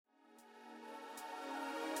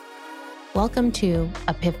Welcome to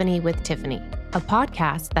Epiphany with Tiffany, a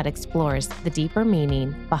podcast that explores the deeper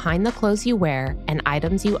meaning behind the clothes you wear and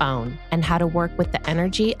items you own, and how to work with the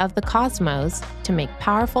energy of the cosmos to make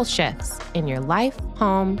powerful shifts in your life,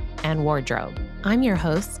 home, and wardrobe. I'm your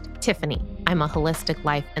host, Tiffany. I'm a holistic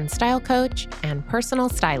life and style coach and personal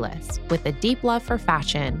stylist with a deep love for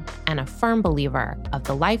fashion and a firm believer of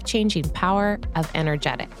the life-changing power of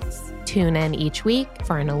energetics. Tune in each week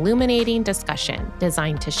for an illuminating discussion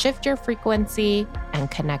designed to shift your frequency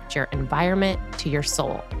and connect your environment to your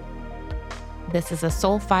soul. This is a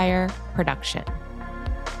Soulfire production.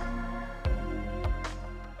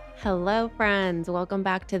 Hello, friends. Welcome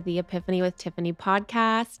back to the Epiphany with Tiffany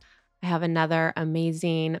podcast. I have another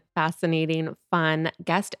amazing, fascinating, fun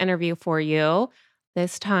guest interview for you.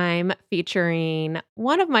 This time featuring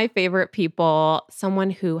one of my favorite people, someone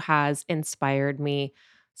who has inspired me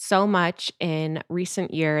so much in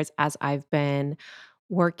recent years as I've been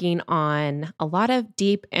working on a lot of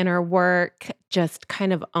deep inner work, just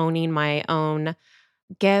kind of owning my own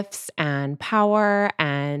gifts and power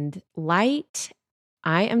and light.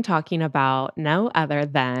 I am talking about no other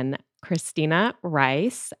than Christina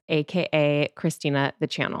Rice, aka Christina the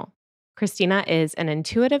Channel. Christina is an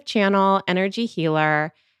intuitive channel, energy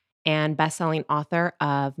healer, and best-selling author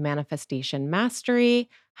of Manifestation Mastery,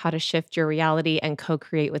 How to Shift Your Reality and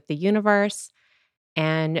Co-Create with the Universe.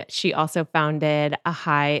 And she also founded a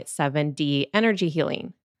high 7D energy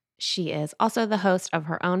healing. She is also the host of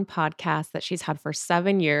her own podcast that she's had for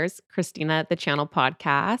 7 years, Christina the Channel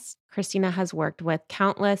Podcast. Christina has worked with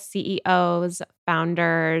countless CEOs,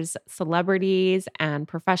 founders, celebrities, and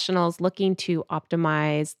professionals looking to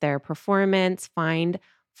optimize their performance, find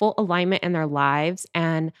full alignment in their lives,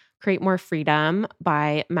 and create more freedom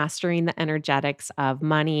by mastering the energetics of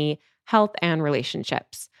money, health, and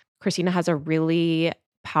relationships. Christina has a really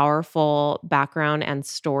powerful background and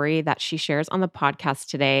story that she shares on the podcast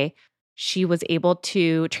today. She was able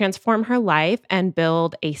to transform her life and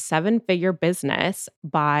build a 7-figure business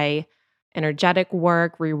by energetic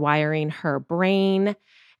work, rewiring her brain,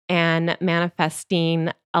 and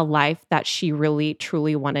manifesting a life that she really,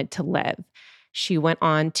 truly wanted to live. She went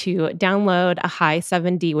on to download a high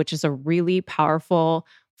 7D, which is a really powerful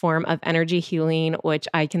form of energy healing, which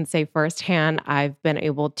I can say firsthand I've been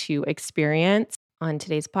able to experience. On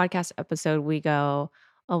today's podcast episode, we go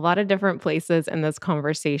a lot of different places in this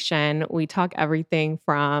conversation. We talk everything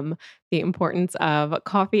from the importance of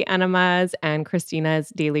coffee enemas and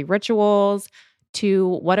Christina's daily rituals to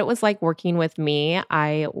what it was like working with me.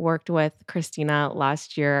 I worked with Christina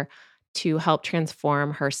last year to help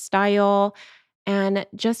transform her style and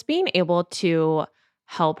just being able to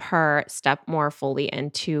help her step more fully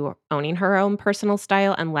into owning her own personal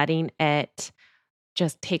style and letting it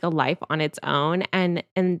just take a life on its own. And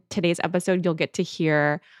in today's episode, you'll get to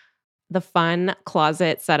hear the fun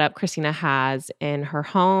closet setup Christina has in her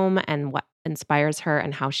home and what inspires her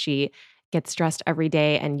and how she gets dressed every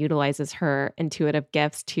day and utilizes her intuitive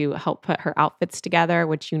gifts to help put her outfits together,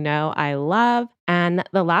 which you know I love. And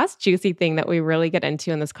the last juicy thing that we really get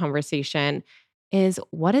into in this conversation is,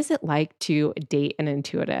 what is it like to date an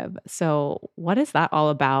intuitive? So what is that all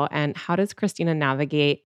about? And how does Christina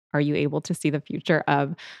navigate? Are you able to see the future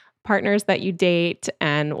of partners that you date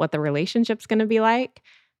and what the relationship's going to be like?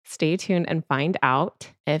 Stay tuned and find out.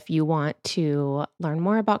 If you want to learn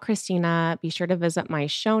more about Christina, be sure to visit my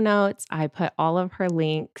show notes. I put all of her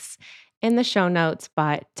links in the show notes,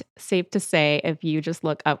 but safe to say, if you just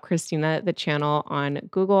look up Christina the Channel on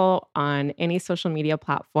Google, on any social media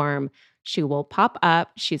platform, she will pop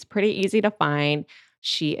up. She's pretty easy to find.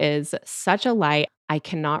 She is such a light. I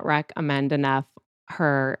cannot recommend enough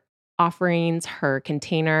her offerings, her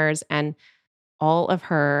containers, and all of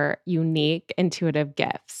her unique intuitive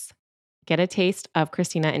gifts. Get a taste of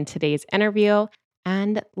Christina in today's interview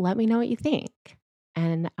and let me know what you think.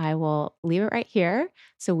 And I will leave it right here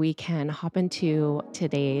so we can hop into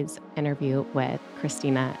today's interview with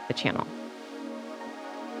Christina the Channel.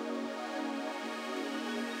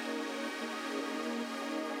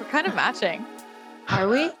 We're kind of matching. Are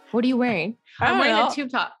we? What are you wearing? I'm wearing a tube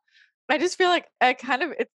top. I just feel like it's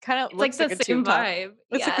like the same vibe.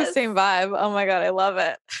 It's like the same vibe. Oh my God, I love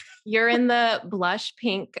it. You're in the blush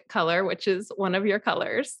pink color, which is one of your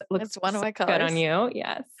colors. It's one of my colors. Good on you.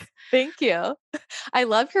 Yes. Thank you. I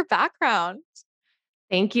love your background.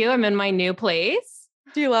 Thank you. I'm in my new place.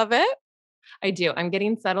 Do you love it? I do. I'm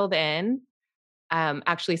getting settled in.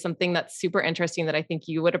 Actually, something that's super interesting that I think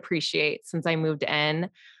you would appreciate since I moved in.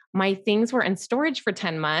 My things were in storage for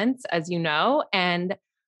 10 months, as you know, and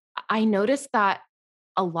I noticed that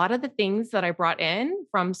a lot of the things that I brought in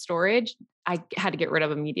from storage, I had to get rid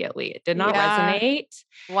of immediately. It did not Yeah. resonate.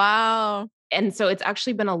 Wow. And so it's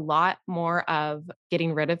actually been a lot more of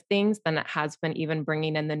getting rid of things than it has been even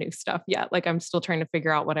bringing in the new stuff yet. Like I'm still trying to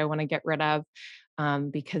figure out what I want to get rid of,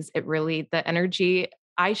 because it really, the energy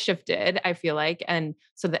I shifted, I feel like. And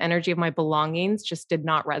so the energy of my belongings just did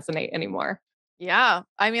not resonate anymore. Yeah.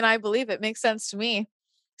 I mean, I believe it makes sense to me.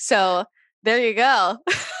 So there you go.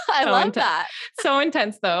 I So love intense. that. So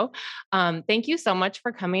intense though. Thank you so much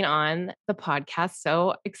for coming on the podcast.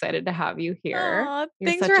 So excited to have you here. Oh, You're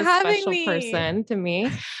thanks such for a having special me. person to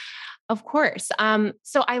me. Of course.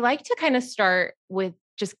 So I like to kind of start with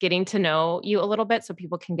just getting to know you a little bit so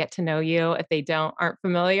people can get to know you if they aren't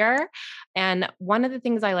familiar. And one of the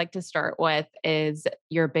things I like to start with is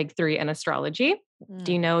your big three in astrology.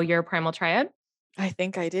 Do you Mm, know your primal triad? I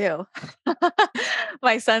think I do.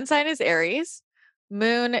 My sun sign is Aries,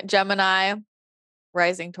 moon Gemini,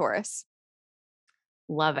 rising Taurus.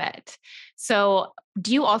 Love it. So,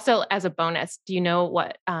 do you also, as a bonus, do you know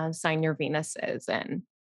what sign your Venus is in?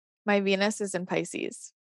 My Venus is in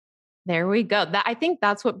Pisces. There we go. That I think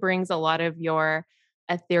that's what brings a lot of your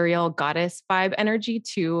ethereal goddess vibe energy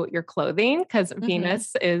to your clothing because Hmm.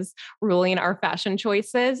 Venus is ruling our fashion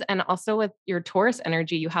choices. And also with your Taurus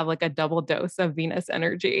energy, you have like a double dose of Venus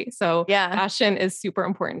energy. So Yeah. fashion is super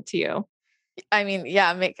important to you. I mean, yeah,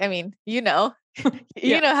 I mean, you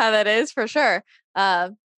Yeah. know how that is for sure.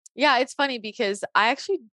 Um, yeah, it's funny because I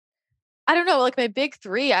don't know, like my big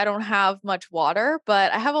three, I don't have much water,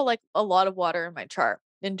 but I have a lot of water in my chart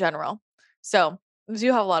in general. So I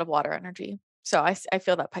do have a lot of water energy. So I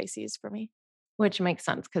feel that Pisces for me. Which makes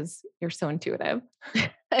sense because you're so intuitive.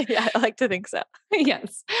 Yeah, I like to think so.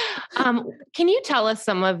 Yes. Can you tell us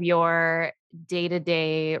some of your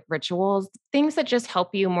day-to-day rituals, things that just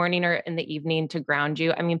help you morning or in the evening to ground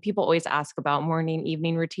you? I mean, people always ask about morning,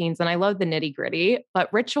 evening routines, and I love the nitty-gritty,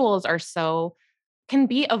 but rituals are can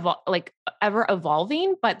be like ever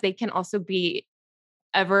evolving, but they can also be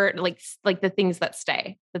ever like the things that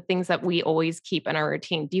stay, the things that we always keep in our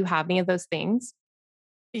routine. Do you have any of those things?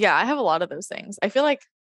 Yeah, I have a lot of those things. I feel like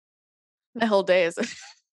my whole day is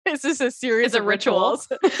it's just a Is series a of ritual. rituals.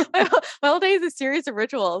 My whole day is a series of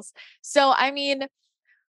rituals. So I mean,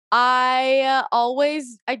 I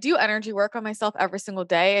do energy work on myself every single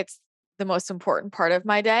day. It's the most important part of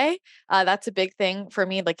my day. That's a big thing for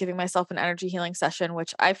me, like giving myself an energy healing session,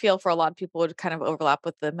 which I feel for a lot of people would kind of overlap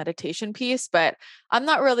with the meditation piece, but I'm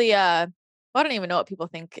not really I don't even know what people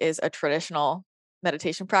think is a traditional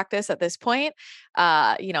meditation practice at this point.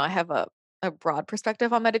 I have a broad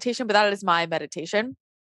perspective on meditation, but that is my meditation.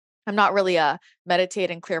 I'm not really a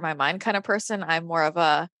meditate and clear my mind kind of person. I'm more of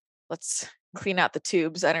a let's clean out the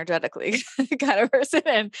tubes energetically kind of person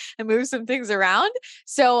and move some things around.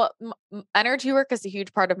 So energy work is a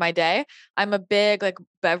huge part of my day. I'm a big like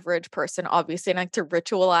beverage person, obviously, and I like to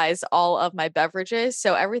ritualize all of my beverages.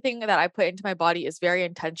 So everything that I put into my body is very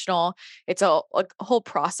intentional. It's a whole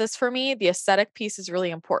process for me. The aesthetic piece is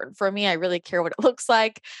really important for me. I really care what it looks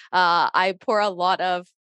like. I pour a lot of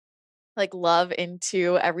like love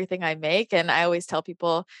into everything I make. And I always tell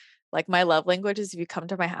people like my love language is if you come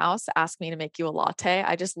to my house, ask me to make you a latte.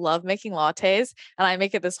 I just love making lattes and I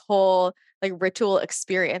make it this whole like ritual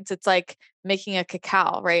experience. It's like making a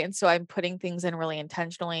cacao, right? And so I'm putting things in really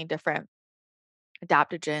intentionally different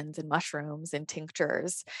adaptogens and mushrooms and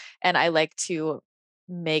tinctures. And I like to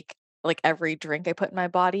make like every drink I put in my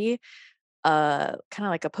body kind of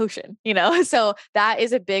like a potion, you know? So that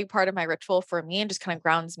is a big part of my ritual for me and just kind of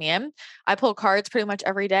grounds me in. I pull cards pretty much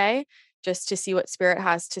every day just to see what spirit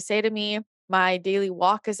has to say to me. My daily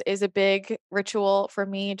walk is a big ritual for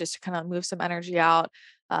me just to kind of move some energy out.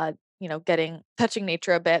 Getting touching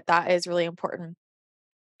nature a bit, that is really important.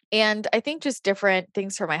 And I think just different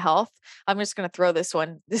things for my health. I'm just gonna throw this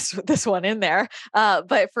one in there.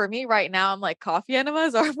 But for me right now, I'm like coffee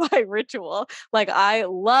enemas are my ritual. Like I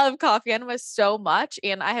love coffee enemas so much,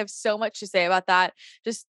 and I have so much to say about that.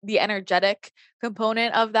 Just the energetic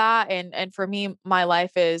component of that, and for me, my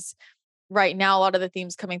life is right now. A lot of the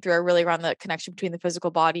themes coming through are really around the connection between the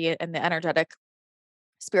physical body and the energetic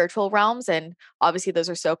spiritual realms. And obviously, those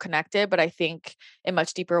are so connected, but I think in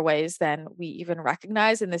much deeper ways than we even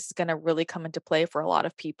recognize. And this is going to really come into play for a lot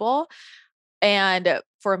of people. And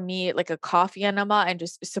for me, like a coffee enema and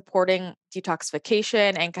just supporting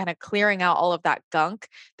detoxification and kind of clearing out all of that gunk,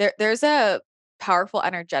 there's a powerful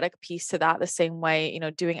energetic piece to that the same way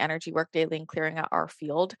doing energy work daily and clearing out our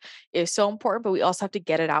field is so important, but we also have to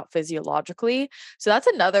get it out physiologically. So that's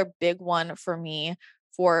another big one for me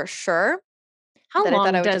for sure. How that I thought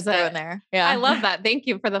long I would does just throw in it there. I Yeah. love that. Thank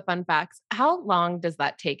you for the fun facts. How long does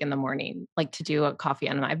that take in the morning, like to do a coffee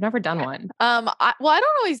enema? I've never done one. I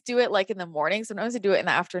don't always do it like in the morning. Sometimes I do it in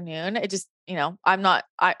the afternoon. It just,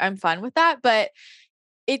 I'm fine with that, but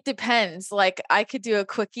it depends. Like I could do a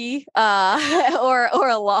quickie, or or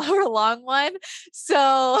a long one.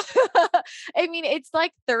 So, I mean, it's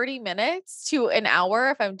like 30 minutes to an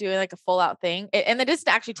hour if I'm doing like a full out thing. And it doesn't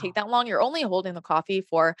actually take that long. You're only holding the coffee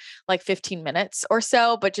for like 15 minutes or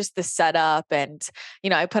so, but just the setup and,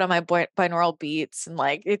 I put on my binaural beats and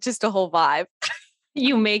like, it's just a whole vibe.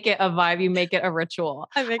 You make it a vibe, you make it a ritual.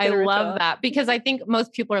 I make I it a love ritual. that because I think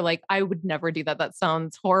most people are like, I would never do that. That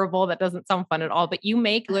sounds horrible. That doesn't sound fun at all. But you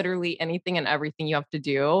make literally anything and everything you have to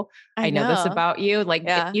do. I I know this know. about you. Like,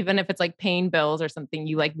 Yeah. even if it's like paying bills or something,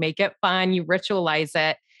 you like make it fun, you ritualize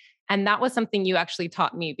it. And that was something you actually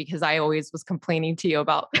taught me because I always was complaining to you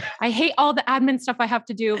about, I hate all the admin stuff I have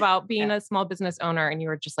to do about being Yeah. a small business owner. And you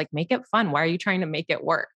were just like, make it fun. Why are you trying to make it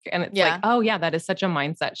work? And it's like, Yeah. oh, yeah, that is such a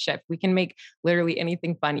mindset shift. We can make literally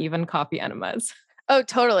anything fun, even coffee enemas. Oh,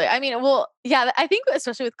 totally. I mean, well, yeah, I think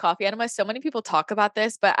especially with coffee enemas, so many people talk about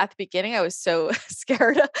this, but at the beginning I was so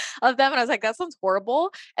scared of them and I was like, that sounds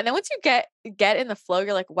horrible. And then once you get in the flow,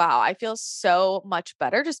 you're like, wow, I feel so much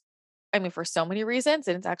better. Just I mean, for so many reasons,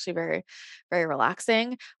 and it's actually very, very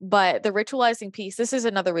relaxing. But the ritualizing piece, this is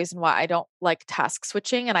another reason why I don't like task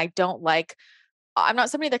switching and I don't like I'm not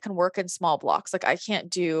somebody that can work in small blocks. Like I can't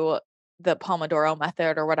do the Pomodoro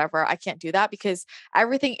method or whatever. I can't do that because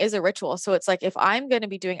everything is a ritual. So it's like if I'm going to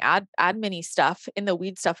be doing admin stuff in the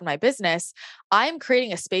weed stuff in my business, I'm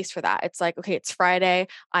creating a space for that. It's like, okay, it's Friday.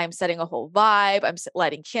 I'm setting a whole vibe. I'm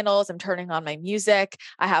lighting candles. I'm turning on my music.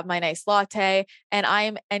 I have my nice latte and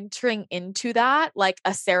I'm entering into that like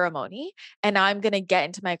a ceremony and I'm going to get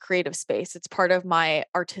into my creative space. It's part of my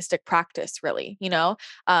artistic practice, really,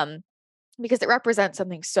 because it represents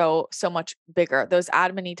something so much bigger. Those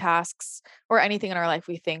admin tasks or anything in our life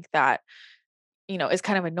we think that, is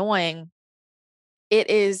kind of annoying. It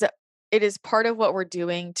is part of what we're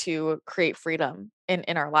doing to create freedom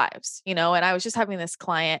in our lives, and I was just having this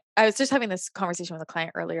conversation with a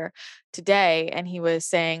client earlier today and he was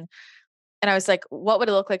saying, and I was like, what would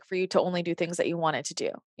it look like for you to only do things that you wanted to do?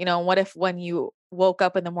 And what if when you woke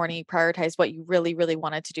up in the morning, you prioritized what you really, really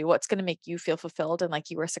wanted to do? What's going to make you feel fulfilled and like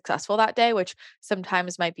you were successful that day, which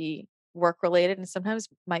sometimes might be work related and sometimes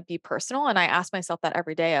might be personal. And I ask myself that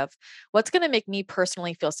every day of what's going to make me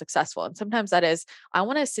personally feel successful. And sometimes that is, I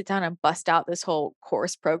want to sit down and bust out this whole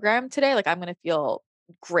course program today. Like I'm going to feel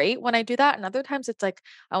great when I do that. And other times it's like,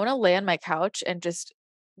 I want to lay on my couch and just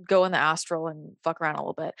go in the astral and fuck around a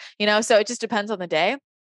little bit, so it just depends on the day.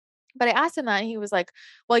 But I asked him that and he was like,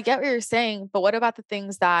 well, I get what you're saying, but what about the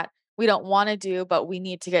things that we don't want to do, but we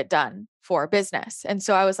need to get done for business? And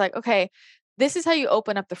so I was like, okay, this is how you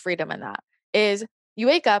open up the freedom in that is you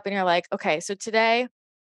wake up and you're like, okay, so today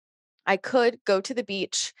I could go to the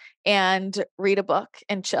beach and read a book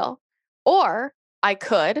and chill, or I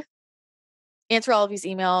could answer all of these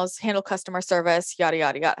emails, handle customer service, yada,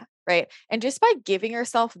 yada, yada. Right. And just by giving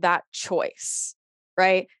yourself that choice,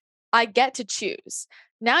 right, I get to choose.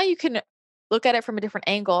 Now you can look at it from a different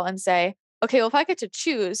angle and say, okay, well, if I get to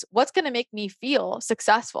choose, what's going to make me feel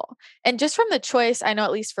successful? And just from the choice, I know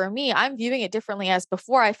at least for me, I'm viewing it differently as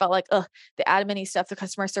before I felt like, the admin stuff, the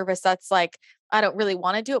customer service, that's like, I don't really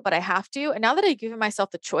want to do it, but I have to. And now that I've given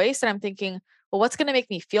myself the choice and I'm thinking, well, what's going to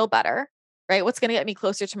make me feel better? Right? What's going to get me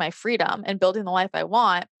closer to my freedom and building the life I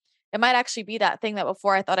want? It might actually be that thing that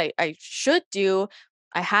before I thought I should do,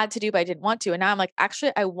 I had to do, but I didn't want to. And now I'm like,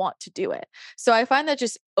 actually, I want to do it. So I find that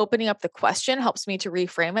just opening up the question helps me to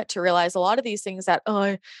reframe it, to realize a lot of these things that,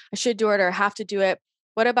 I should do it or have to do it.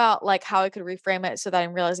 What about like how I could reframe it so that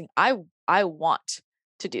I'm realizing I want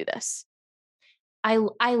to do this? I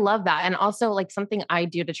love that. And also like something I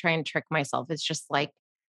do to try and trick myself is just like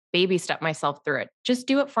baby step myself through it. Just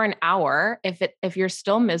do it for an hour. If you're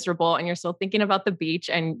still miserable and you're still thinking about the beach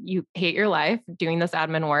and you hate your life doing this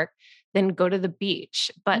admin work, then go to the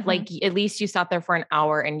beach. But Mm-hmm. like at least you sat there for an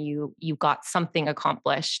hour and you got something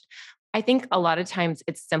accomplished. I think a lot of times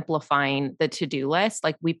it's simplifying the to-do list.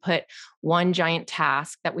 Like we put one giant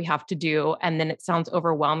task that we have to do, and then it sounds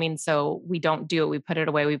overwhelming. So we don't do it. We put it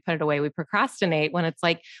away. We put it away. We procrastinate when it's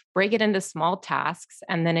like break it into small tasks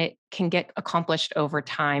and then it can get accomplished over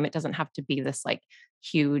time. It doesn't have to be this like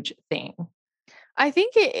huge thing. I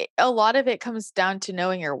think a lot of it comes down to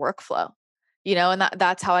knowing your workflow, and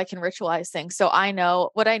that's how I can ritualize things. So I know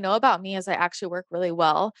what I know about me is I actually work really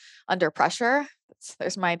well under pressure.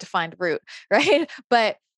 There's my defined route, right?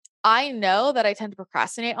 But I know that I tend to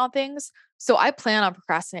procrastinate on things. So I plan on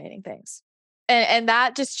procrastinating things. And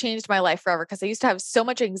that just changed my life forever because I used to have so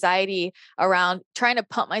much anxiety around trying to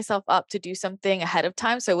pump myself up to do something ahead of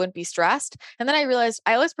time so I wouldn't be stressed. And then I realized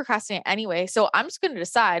I always procrastinate anyway. So I'm just going to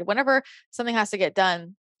decide whenever something has to get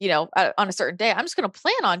done, on a certain day, I'm just going to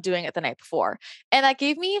plan on doing it the night before. And that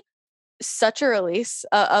gave me such a release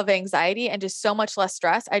of anxiety and just so much less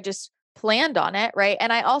stress. I just planned on it. Right.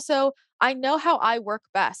 And I know how I work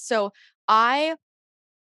best. So I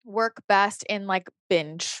work best in like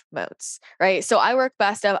binge modes, right? So I work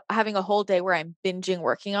best at having a whole day where I'm binging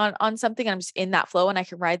working on something and I'm just in that flow and I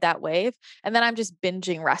can ride that wave. And then I'm just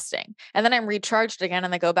binging resting. And then I'm recharged again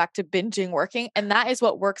and I go back to binging working. And that is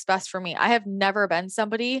what works best for me. I have never been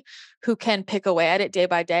somebody who can pick away at it day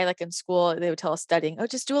by day. Like in school, they would tell us studying, oh,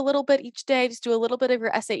 just do a little bit each day, just do a little bit of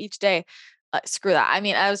your essay each day. Screw that. I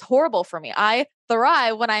mean, it was horrible for me. I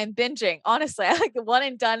thrive when I'm binging. Honestly, I like the one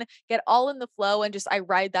and done, get all in the flow and just I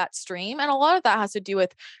ride that stream. And a lot of that has to do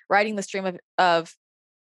with riding the stream of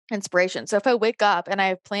inspiration. So if I wake up and I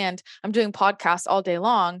have planned, I'm doing podcasts all day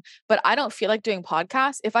long, but I don't feel like doing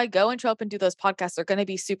podcasts. If I go and show up and do those podcasts, they're going to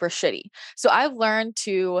be super shitty. So I've learned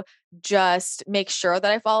to just make sure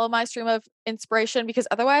that I follow my stream of inspiration because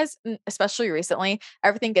otherwise, especially recently,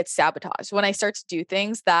 everything gets sabotaged. When I start to do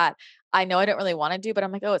things that I know I don't really want to do, but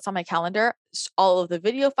I'm like, oh, it's on my calendar. All of the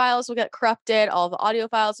video files will get corrupted. All of the audio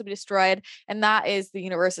files will be destroyed. And that is the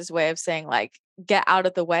universe's way of saying like, get out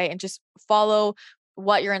of the way and just follow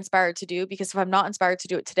what you're inspired to do. Because if I'm not inspired to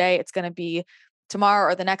do it today, it's going to be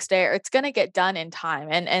tomorrow or the next day, or it's going to get done in time.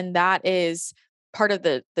 And that is part of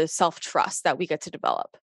the self-trust that we get to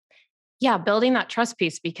develop. Yeah, building that trust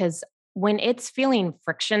piece because when it's feeling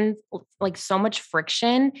friction, like so much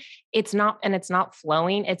friction, it's not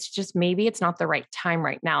flowing. It's just maybe it's not the right time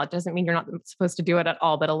right now. It doesn't mean you're not supposed to do it at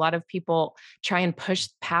all, but a lot of people try and push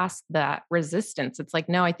past that resistance. It's like,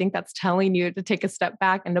 no, I think that's telling you to take a step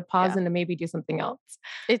back and to pause Yeah. and to maybe do something else.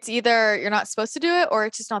 It's either you're not supposed to do it or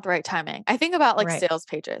it's just not the right timing. I think about like Right. sales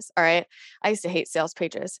pages. All right. I used to hate sales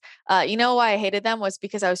pages. You know why I hated them was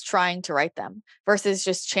because I was trying to write them versus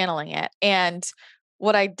just channeling it. And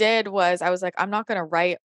what I did was I was like, I'm not going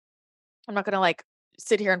to like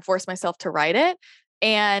sit here and force myself to write it.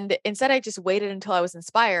 And instead, I just waited until I was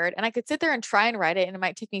inspired and I could sit there and try and write it. And it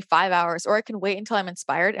might take me 5 hours, or I can wait until I'm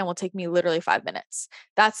inspired and will take me literally 5 minutes.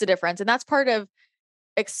 That's the difference. And that's part of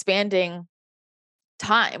expanding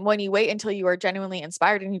time. When you wait until you are genuinely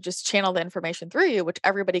inspired and you just channel the information through you, which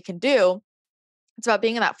everybody can do, it's about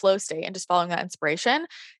being in that flow state and just following that inspiration.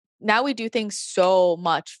 Now we do things so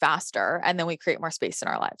much faster and then we create more space in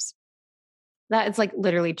our lives. That is like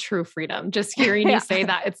literally true freedom. Just hearing you Yeah. say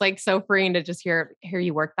that, it's like so freeing to just hear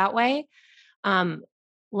you work that way. Um,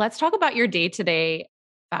 let's talk about your day-to-day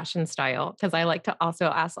fashion style because I like to also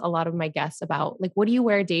ask a lot of my guests about like what do you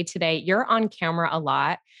wear day to day? You're on camera a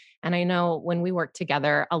lot. And I know when we worked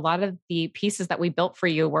together, a lot of the pieces that we built for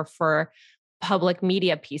you were for public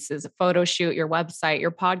media pieces, a photo shoot, your website,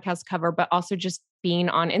 your podcast cover, but also just being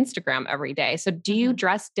on Instagram every day. So do you Mhm.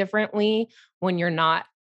 dress differently when you're not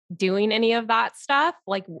doing any of that stuff?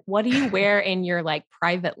 Like what do you wear in your like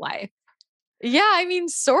private life? Yeah, I mean,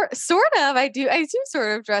 sort of. I do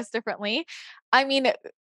sort of dress differently. I mean,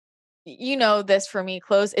 you know this for me,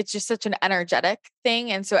 clothes, it's just such an energetic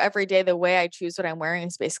thing. And so every day, the way I choose what I'm wearing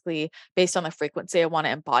is basically based on the frequency I want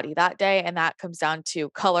to embody that day. And that comes down to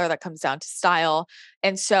color, that comes down to style.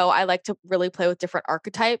 And so I like to really play with different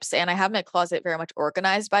archetypes. And I have my closet very much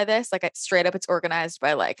organized by this. Like straight up, it's organized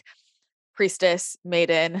by like priestess,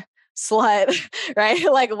 maiden, slut, right?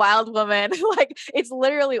 Like wild woman. Like it's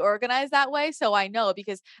literally organized that way. So I know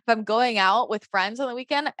because if I'm going out with friends on the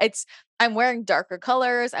weekend, I'm wearing darker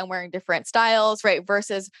colors, I'm wearing different styles, right?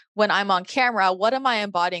 Versus when I'm on camera, what am I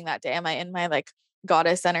embodying that day? Am I in my like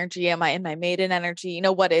goddess energy? Am I in my maiden energy?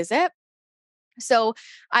 What is it? So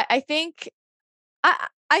I think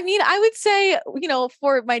I mean, I would say,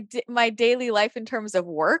 for my daily life in terms of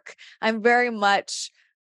work, I'm very much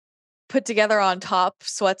put together on top,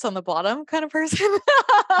 sweats on the bottom kind of person.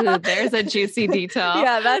 Ooh, there's a juicy detail.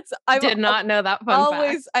 Yeah, Did not know that fun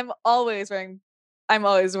fact. I'm always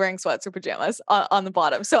wearing sweats or pajamas on the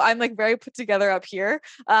bottom. So I'm like very put together up here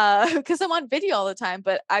because I'm on video all the time,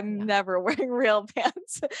 but I'm Yeah. never wearing real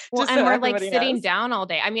pants. Well, Just and so we're like everybody sitting knows. down all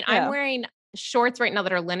day. I mean, I'm Yeah. wearing shorts right now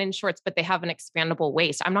that are linen shorts, but they have an expandable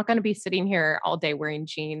waist. I'm not going to be sitting here all day wearing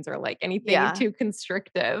jeans or like anything Yeah. too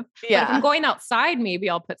constrictive. But if I'm Yeah. going outside, maybe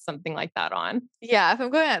I'll put something like that on. Yeah, if I'm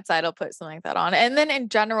going outside, I'll put something like that on. And then in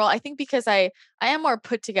general, I think because I am more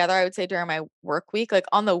put together, I would say during my work week, like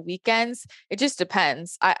on the weekends, it just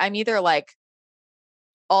depends. I'm either like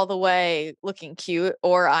all the way looking cute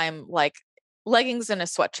or I'm like leggings and a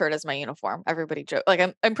sweatshirt as my uniform. Everybody joke. Like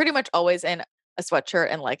I'm pretty much always in a sweatshirt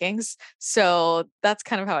and leggings. So that's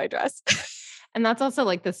kind of how I dress. And that's also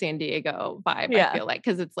like the San Diego vibe, I Yeah. feel like,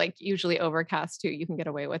 because it's like usually overcast too. You can get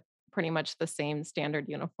away with pretty much the same standard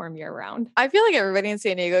uniform year round. I feel like everybody in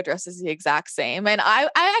San Diego dresses the exact same. And I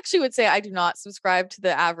actually would say I do not subscribe to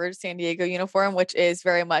the average San Diego uniform, which is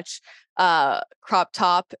very much crop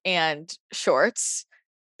top and shorts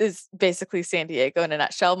is basically San Diego in a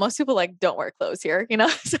nutshell. Most people like don't wear clothes here, you know?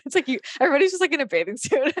 So it's like everybody's just like in a bathing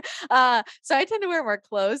suit. So I tend to wear more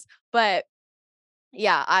clothes, but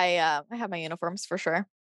yeah, I have my uniforms for sure.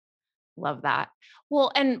 Love that.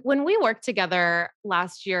 Well, and when we worked together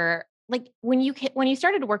last year, like when you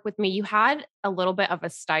started to work with me, you had a little bit of a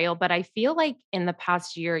style, but I feel like in the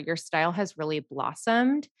past year your style has really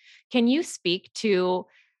blossomed. Can you speak to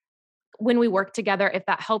when we work together, if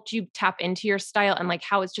that helped you tap into your style and like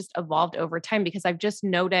how it's just evolved over time? Because I've just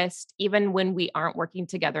noticed, even when we aren't working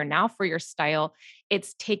together now for your style,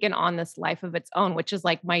 it's taken on this life of its own, which is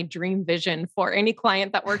like my dream vision for any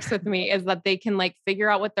client that works with me is that they can like figure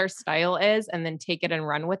out what their style is and then take it and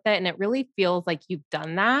run with it. And it really feels like you've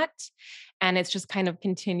done that. And it's just kind of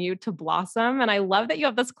continued to blossom. And I love that you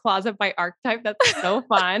have this closet by archetype. That's so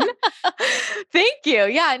fun. Thank you.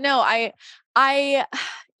 Yeah, no, I,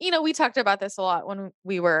 we talked about this a lot when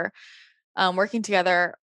we were working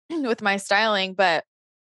together with my styling, but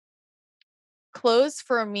clothes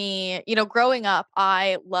for me, growing up,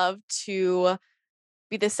 I loved to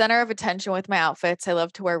be the center of attention with my outfits. I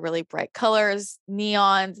love to wear really bright colors,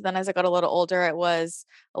 neons. Then as I got a little older, it was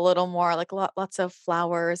a little more like lots of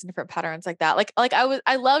flowers and different patterns like that. Like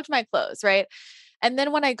I loved my clothes, right? And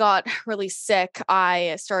then when I got really sick,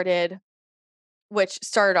 which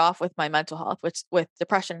started off with my mental health, which with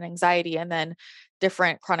depression and anxiety and then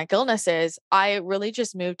different chronic illnesses, I really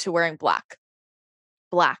just moved to wearing black,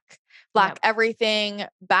 black Yep. everything,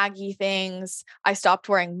 baggy things. I stopped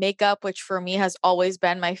wearing makeup, which for me has always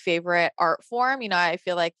been my favorite art form. I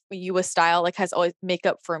feel like you with style, like has always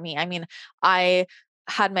makeup for me. I mean, I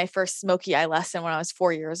had my first smoky eye lesson when I was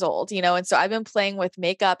 4 years old, and so I've been playing with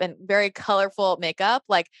makeup and very colorful makeup,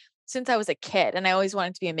 like since I was a kid, and I always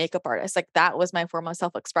wanted to be a makeup artist. Like that was my form of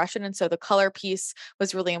self-expression. And so the color piece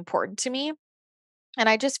was really important to me. And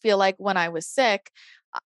I just feel like when I was sick,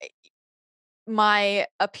 my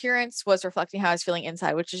appearance was reflecting how I was feeling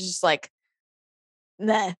inside, which is just like,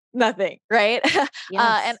 nah, nothing, right?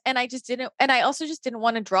 Yes. And I just didn't, and I also just didn't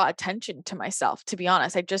want to draw attention to myself, to be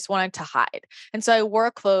honest. I just wanted to hide. And so I wore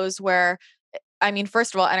clothes where, I mean,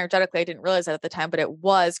 first of all, energetically, I didn't realize that at the time, but it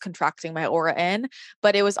was contracting my aura in,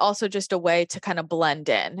 but it was also just a way to kind of blend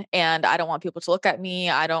in. And I don't want people to look at me.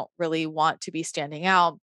 I don't really want to be standing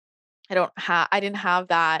out. I didn't have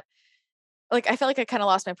that, like I felt like I kind of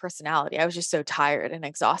lost my personality. I was just so tired and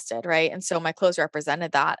exhausted, right? And so my clothes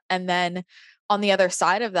represented that. And then on the other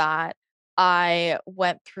side of that, I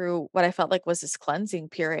went through what I felt like was this cleansing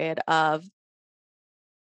period of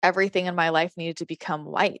everything in my life needed to become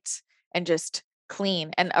white and just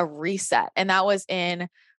clean and a reset. And that was in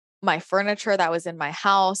my furniture, that was in my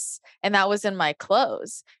house, and that was in my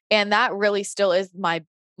clothes. And that really still is my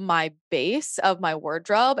base of my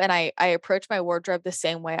wardrobe. And I approach my wardrobe the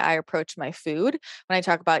same way I approach my food when I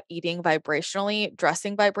talk about eating vibrationally,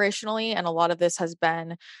 dressing vibrationally. And a lot of this has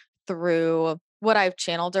been through what I've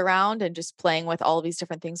channeled around and just playing with all of these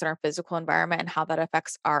different things in our physical environment and how that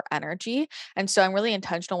affects our energy. And so I'm really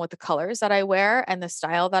intentional with the colors that I wear and the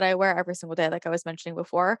style that I wear every single day, like I was mentioning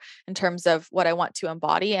before, in terms of what I want to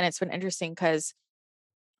embody. And it's been interesting because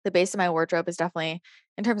the base of my wardrobe is definitely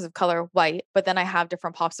in terms of color white, but then I have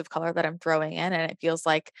different pops of color that I'm throwing in. And it feels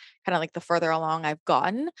like kind of like the further along I've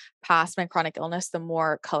gotten past my chronic illness, the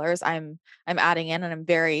more colors I'm adding in. And I'm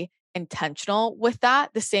very intentional with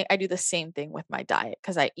that. I do the same thing with my diet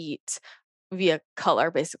because I eat via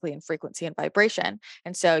color basically and frequency and vibration.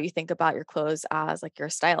 And so you think about your clothes as like your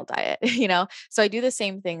style diet, So I do the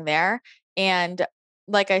same thing there. And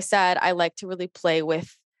like I said, I like to really play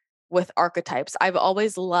with archetypes. I've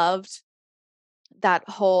always loved that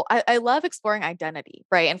whole I love exploring identity,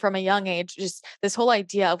 right? And from a young age, just this whole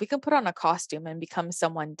idea of we can put on a costume and become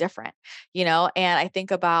someone different, And I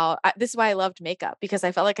think about this is why I loved makeup because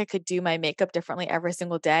I felt like I could do my makeup differently every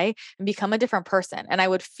single day and become a different person and I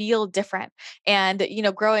would feel different. And,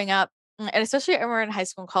 growing up, and especially when we were in high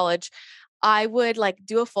school and college, I would like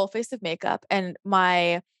do a full face of makeup and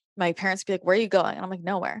my parents would be like, "Where are you going?" And I'm like,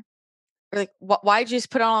 "Nowhere." Or like, why'd you just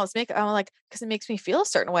put on all this makeup? I'm like, because it makes me feel a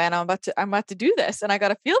certain way. And I'm about to do this and I got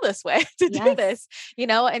to feel this way to do Yes. this,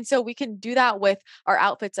 And so we can do that with our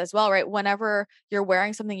outfits as well, right? Whenever you're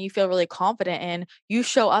wearing something you feel really confident in, you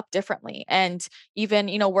show up differently. And even,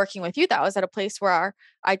 working with you, that was at a place where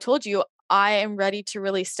I told you, I am ready to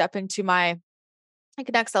really step into my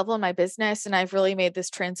like next level in my business. And I've really made this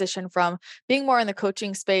transition from being more in the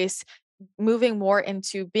coaching space, moving more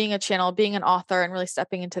into being a channel, being an author, and really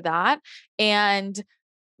stepping into that. And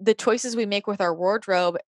the choices we make with our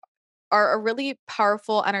wardrobe are a really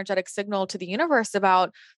powerful energetic signal to the universe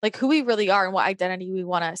about like who we really are and what identity we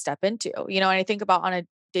want to step into. And I think about on a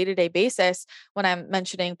day-to-day basis when I'm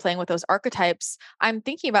mentioning playing with those archetypes, I'm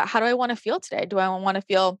thinking about how do I want to feel today? Do I want to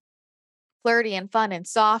feel flirty and fun and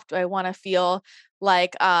soft? Do I want to feel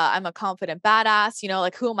like I'm a confident badass?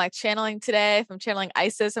 Like who am I channeling today? If I'm channeling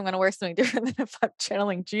Isis, I'm going to wear something different than if I'm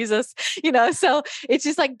channeling Jesus, So it's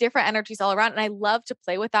just like different energies all around. And I love to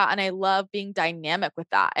play with that. And I love being dynamic with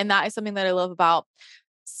that. And that is something that I love about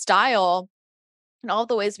style and all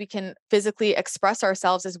the ways we can physically express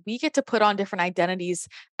ourselves is we get to put on different identities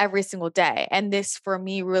every single day. And this for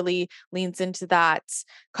me really leans into that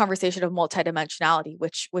conversation of multidimensionality,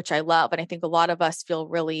 which I love. And I think a lot of us feel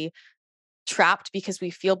really trapped because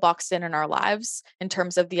we feel boxed in our lives in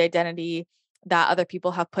terms of the identity that other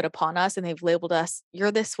people have put upon us, and they've labeled us,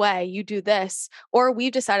 you're this way, you do this, or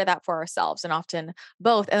we've decided that for ourselves, and often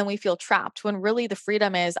both. And then we feel trapped when really the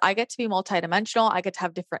freedom is I get to be multidimensional. I get to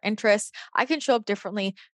have different interests. I can show up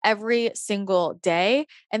differently every single day.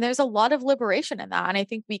 And there's a lot of liberation in that. And I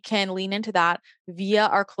think we can lean into that via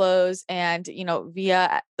our clothes and,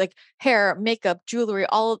 via like hair, makeup, jewelry,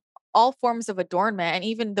 all forms of adornment, and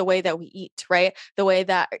even the way that we eat, right? The way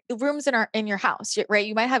that rooms in your house, right?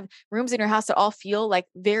 You might have rooms in your house that all feel like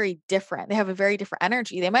very different. They have a very different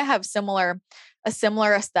energy. They might have a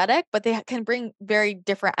similar aesthetic, but they can bring very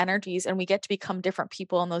different energies, and we get to become different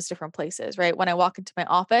people in those different places, right? When I walk into my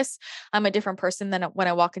office, I'm a different person than when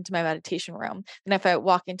I walk into my meditation room, than if I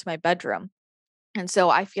walk into my bedroom. And so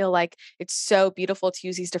I feel like it's so beautiful to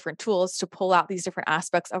use these different tools to pull out these different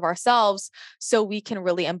aspects of ourselves so we can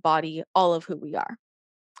really embody all of who we are.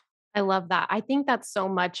 I love that. I think that's so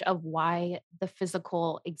much of why the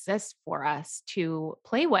physical exists for us to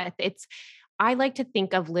play with. I like to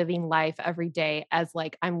think of living life every day as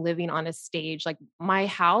like I'm living on a stage. Like my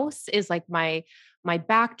house is like my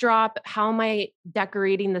backdrop. How am I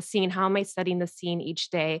decorating the scene? How am I setting the scene each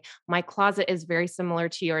day? My closet is very similar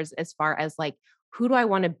to yours as far as like who do I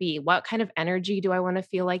want to be? What kind of energy do I want to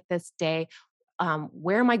feel like this day?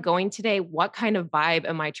 Where am I going today? What kind of vibe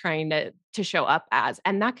am I trying to show up as?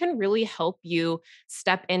 And that can really help you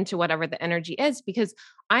step into whatever the energy is. Because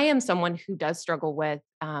I am someone who does struggle with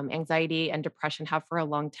anxiety and depression, have for a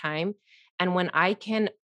long time. And when I can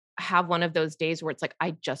have one of those days where it's like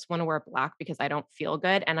I just want to wear black because I don't feel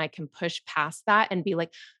good, and I can push past that and be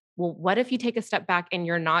like, well, what if you take a step back and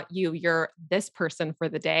you're not you, you're this person for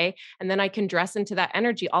the day? And then I can dress into that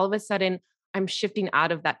energy. All of a sudden, I'm shifting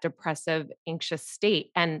out of that depressive, anxious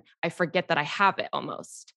state, and I forget that I have it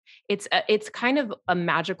almost. It's kind of a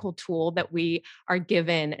magical tool that we are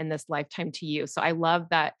given in this lifetime to use. So I love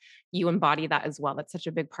that you embody that as well. That's such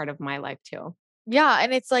a big part of my life too. Yeah,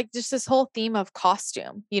 and it's like just this whole theme of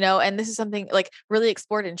costume, and this is something like really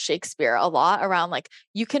explored in Shakespeare a lot around like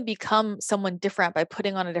you can become someone different by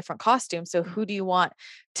putting on a different costume. So who do you want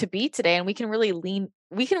to be today? And we can really lean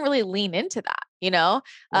into that. Yeah.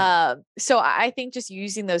 So I think just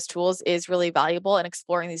using those tools is really valuable and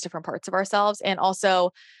exploring these different parts of ourselves. And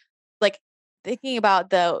also like thinking about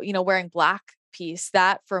the, wearing black piece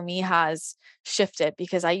that for me has shifted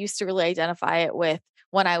because I used to really identify it with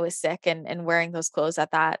when I was sick and wearing those clothes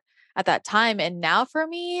at that time. And now for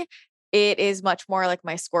me, it is much more like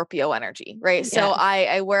my Scorpio energy, right? So Yes.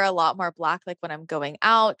 I wear a lot more black, like when I'm going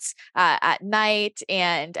out at night.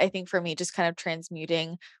 And I think for me, just kind of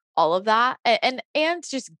transmuting all of that and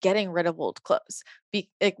just getting rid of old clothes.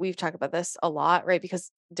 Like we've talked about this a lot, right?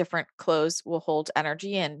 Because different clothes will hold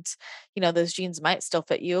energy and those jeans might still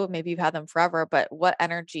fit you. Maybe you've had them forever, but what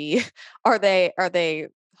energy are they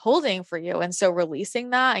holding for you? And so releasing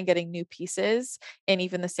that and getting new pieces and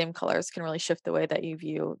even the same colors can really shift the way that you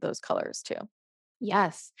view those colors too.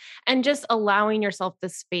 Yes. And just allowing yourself the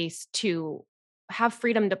space to have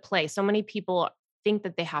freedom to play. So many people think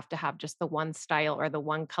that they have to have just the one style or the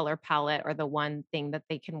one color palette or the one thing that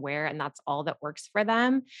they can wear, and that's all that works for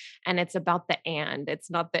them. And it's about the and,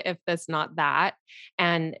 it's not the if this, not that.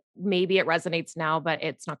 And maybe it resonates now, but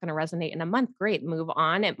it's not going to resonate in a month. Great, move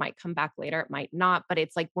on. It might come back later, it might not. But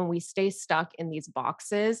it's like when we stay stuck in these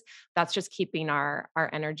boxes, that's just keeping our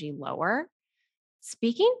energy lower.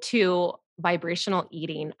 Speaking to vibrational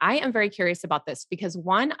eating, I am very curious about this because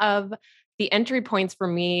one of the entry points for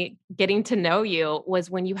me getting to know you was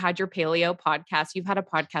when you had your paleo podcast. You've had a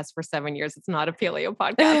podcast for 7 years. It's not a paleo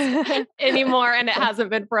podcast anymore, and it hasn't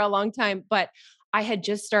been for a long time. But I had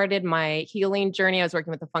just started my healing journey. I was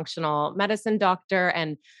working with a functional medicine doctor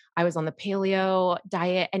and I was on the paleo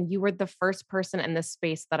diet. And you were the first person in this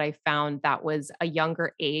space that I found that was a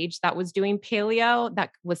younger age that was doing paleo,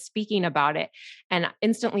 that was speaking about it, and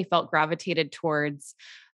instantly felt gravitated towards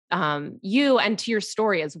you and to your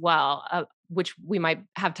story as well, which we might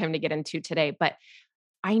have time to get into today. But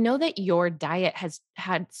I know that your diet has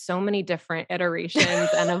had so many different iterations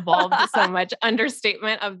and evolved so much,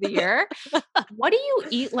 understatement of the year. What do you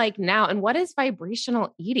eat like now? And what is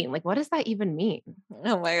vibrational eating? Like, what does that even mean?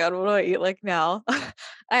 Oh my God, what do I eat like now?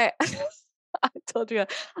 I I told you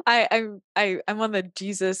I'm on the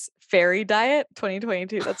Jesus fairy diet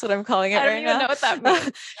 2022. That's what I'm calling it I don't right even now. know what that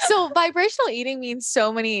means. So vibrational eating means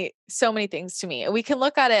so many things to me. We can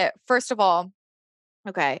look at it first of all.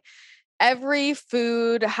 Okay, every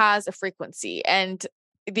food has a frequency, and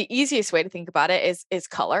the easiest way to think about it is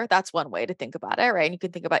color. That's one way to think about it, right? And you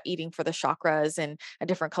can think about eating for the chakras and a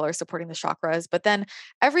different color supporting the chakras. But then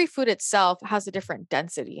every food itself has a different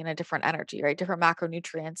density and a different energy, right? Different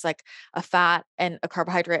macronutrients like a fat and a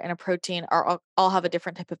carbohydrate and a protein are all have a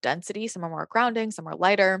different type of density. Some are more grounding, some are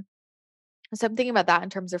lighter. So I'm thinking about that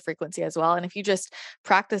in terms of frequency as well. And if you just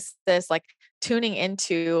practice this, like tuning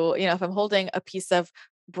into, if I'm holding a piece of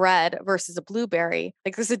bread versus a blueberry,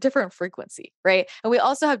 like there's a different frequency, right? And we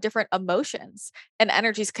also have different emotions and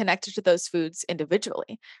energies connected to those foods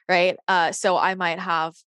individually, right? So I might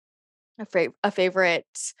have a favorite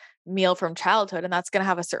meal from childhood, and that's going to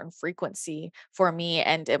have a certain frequency for me,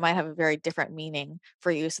 and it might have a very different meaning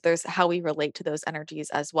for you. So there's how we relate to those energies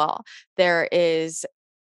as well. There is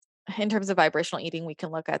in terms of vibrational eating, we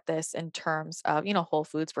can look at this in terms of, whole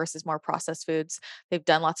foods versus more processed foods. They've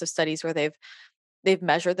done lots of studies where they've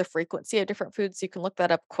measured the frequency of different foods. You can look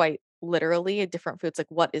that up quite literally at different foods,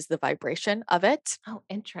 like what is the vibration of it? Oh,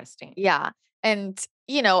 interesting. Yeah. And,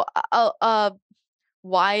 a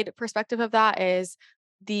wide perspective of that is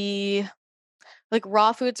the like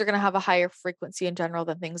raw foods are going to have a higher frequency in general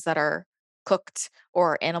than things that are cooked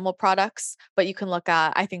or animal products. But you can look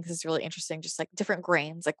at, I think this is really interesting, just like different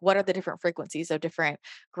grains, like what are the different frequencies of different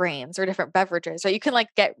grains or different beverages, right? You can like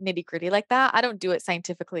get nitty gritty like that. I don't do it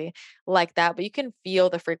scientifically like that, but you can feel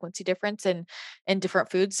the frequency difference in different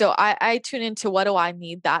foods. So I tune into what do I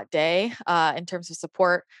need that day in terms of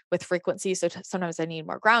support with frequency. So sometimes I need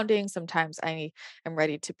more grounding. Sometimes I am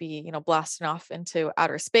ready to be, blasting off into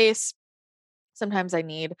outer space. Sometimes I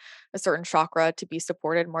need a certain chakra to be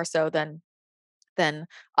supported more so than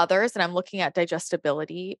others, and I'm looking at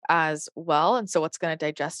digestibility as well, and so what's gonna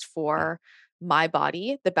digest for my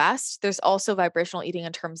body the best. There's also vibrational eating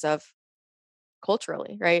in terms of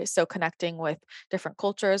culturally, right? So connecting with different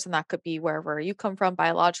cultures, and that could be wherever you come from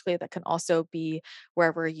biologically. That can also be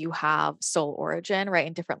wherever you have soul origin, right?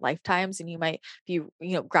 In different lifetimes, and you might be,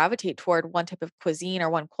 gravitate toward one type of cuisine or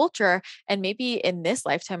one culture. And maybe in this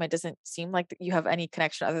lifetime, it doesn't seem like that you have any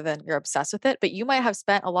connection other than you're obsessed with it. But you might have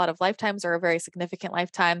spent a lot of lifetimes or a very significant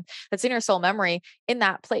lifetime that's in your soul memory in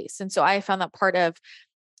that place. And so I found that part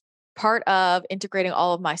of integrating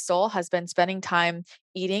all of my soul has been spending time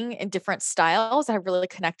eating in different styles that have really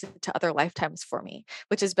connected to other lifetimes for me,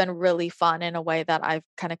 which has been really fun in a way that I've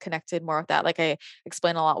kind of connected more with that. Like I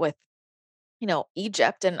explain a lot with,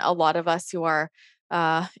 Egypt, and a lot of us who are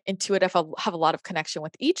intuitive have a lot of connection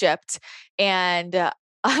with Egypt. And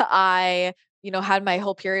I, had my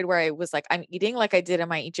whole period where I was like, I'm eating like I did in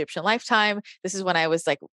my Egyptian lifetime. This is when I was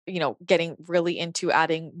like, getting really into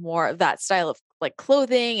adding more of that style of like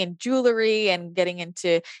clothing and jewelry and getting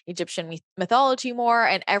into Egyptian mythology more.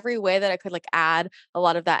 And every way that I could like add a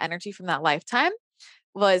lot of that energy from that lifetime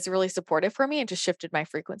was really supportive for me and just shifted my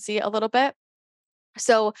frequency a little bit.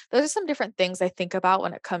 So those are some different things I think about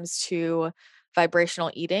when it comes to vibrational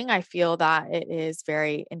eating. I feel that it is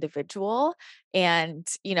very individual, and,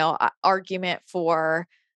 argument for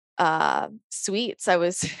sweets. I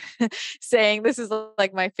was saying this is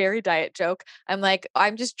like my fairy diet joke. I'm like,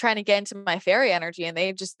 I'm just trying to get into my fairy energy, and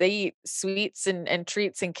they eat sweets and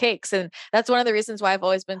treats and cakes. And that's one of the reasons why I've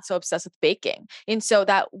always been so obsessed with baking. And so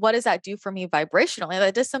that what does that do for me vibrationally?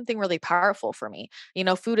 That does something really powerful for me.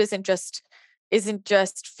 Food isn't just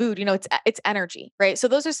food, it's energy, right? So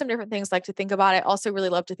those are some different things like to think about. I also really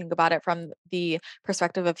love to think about it from the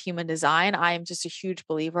perspective of human design. I am just a huge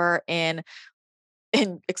believer in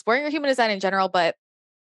exploring your human design in general, but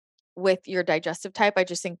with your digestive type, I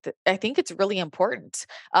think it's really important.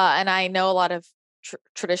 And I know a lot of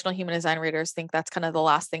traditional human design readers think that's kind of the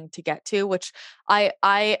last thing to get to, which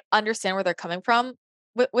I understand where they're coming from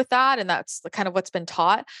with that, and that's kind of what's been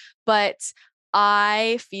taught. But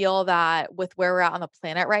I feel that with where we're at on the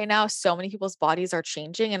planet right now, so many people's bodies are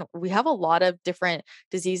changing and we have a lot of different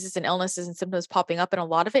diseases and illnesses and symptoms popping up. And a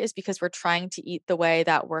lot of it is because we're trying to eat the way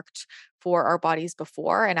that worked for our bodies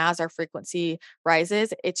before. And as our frequency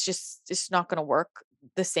rises, it's not going to work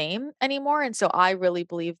the same anymore. And so I really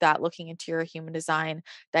believe that looking into your human design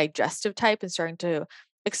digestive type and starting to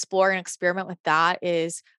explore and experiment with that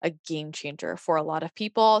is a game changer for a lot of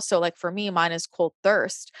people. So like for me, mine is cold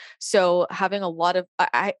thirst. So having a lot of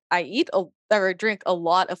I eat or drink a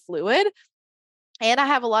lot of fluid, and I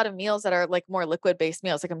have a lot of meals that are like more liquid based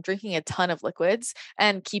meals. Like I'm drinking a ton of liquids,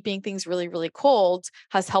 and keeping things really, really cold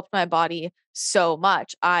has helped my body so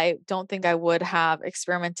much. I don't think I would have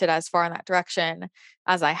experimented as far in that direction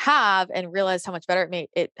as I have and realized how much better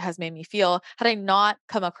it has made me feel had I not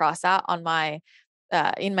come across that on my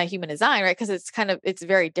in my human design, right? Because it's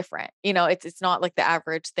very different. It's not like the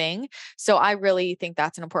average thing. So I really think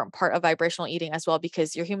that's an important part of vibrational eating as well,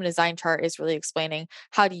 because your human design chart is really explaining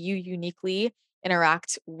how do you uniquely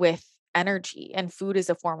interact with energy, and food is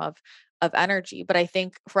a form of energy. But I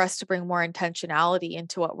think for us to bring more intentionality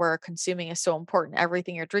into what we're consuming is so important.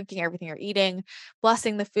 Everything you're drinking, everything you're eating,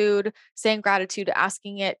 blessing the food, saying gratitude,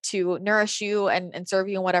 asking it to nourish you and serve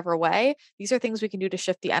you in whatever way. These are things we can do to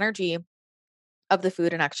shift the energy of the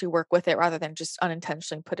food and actually work with it rather than just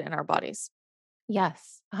unintentionally put it in our bodies.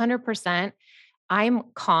 Yes, 100%. I'm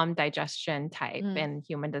calm digestion type Mm, in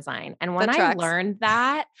human design. And when that I tracks. learned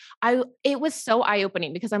that, I it was so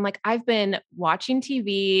eye-opening because I'm like, I've been watching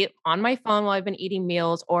TV on my phone while I've been eating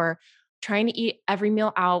meals or trying to eat every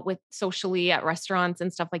meal out with socially at restaurants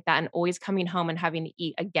and stuff like that, and always coming home and having to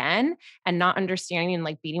eat again and not understanding and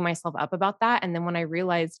like beating myself up about that. And then when I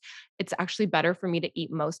realized it's actually better for me to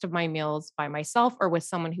eat most of my meals by myself or with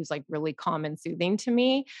someone who's like really calm and soothing to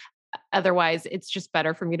me, otherwise it's just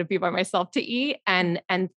better for me to be by myself to eat Mm.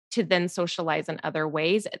 and to then socialize in other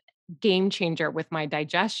ways. Game changer with my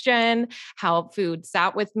digestion, how food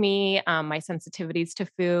sat with me, my sensitivities to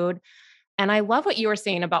food. And I love what you were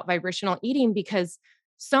saying about vibrational eating because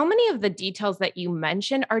so many of the details that you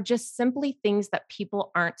mentioned are just simply things that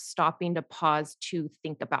people aren't stopping to pause to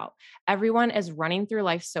think about. Everyone is running through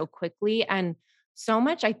life so quickly. And so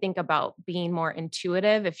much I think about being more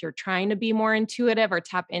intuitive. If you're trying to be more intuitive or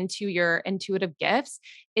tap into your intuitive gifts,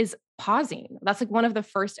 is pausing. That's like one of the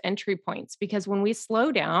first entry points because when we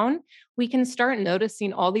slow down, we can start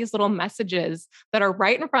noticing all these little messages that are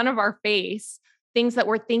right in front of our face, things that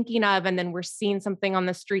we're thinking of, and then we're seeing something on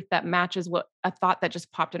the street that matches what a thought that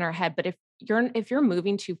just popped in our head. But if you're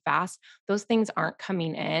moving too fast, those things aren't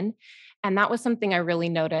coming in. And that was something I really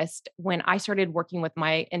noticed when I started working with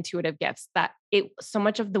my intuitive gifts, that it so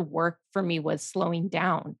much of the work for me was slowing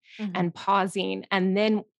down Mhm. and pausing and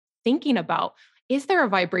then thinking about, is there a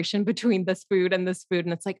vibration between this food and this food?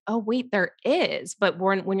 And it's like, oh wait, there is. But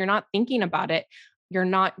when you're not thinking about it, you're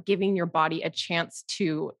not giving your body a chance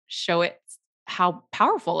to show it how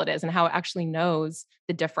powerful it is and how it actually knows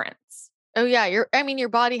the difference. Oh yeah, your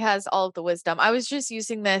body has all of the wisdom. I was just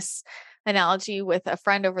using this analogy with a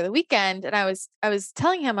friend over the weekend, and I was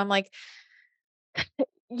telling him, I'm like,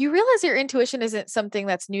 you realize your intuition isn't something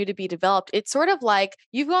that's new to be developed. It's sort of like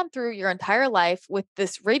you've gone through your entire life with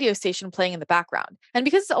this radio station playing in the background. And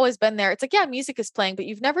because it's always been there, it's like, yeah, music is playing, but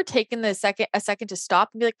you've never taken a second to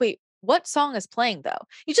stop and be like, wait, what song is playing though?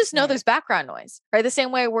 You just know Right. there's background noise, right? The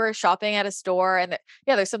same way we're shopping at a store and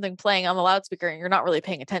yeah, there's something playing on the loudspeaker and you're not really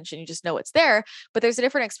paying attention. You just know it's there, but there's a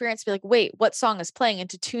different experience to be like, wait, what song is playing, and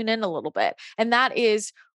to tune in a little bit. And that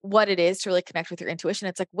is what it is to really connect with your intuition.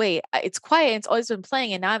 It's like, wait, it's quiet. And it's always been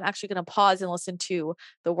playing. And now I'm actually going to pause and listen to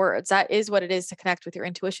the words. That is what it is to connect with your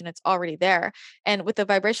intuition. It's already there. And with the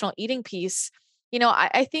vibrational eating piece,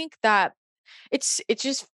 I think that it's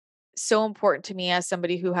just so important to me as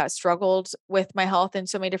somebody who has struggled with my health in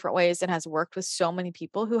so many different ways and has worked with so many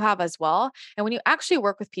people who have as well. And when you actually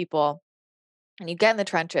work with people and you get in the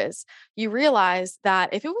trenches, you realize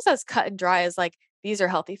that if it was as cut and dry as like, these are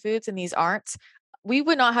healthy foods and these aren't, we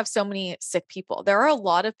would not have so many sick people. There are a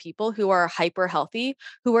lot of people who are hyper healthy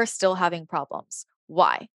who are still having problems.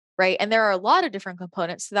 Why? Right. And there are a lot of different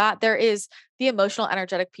components to that. There is the emotional,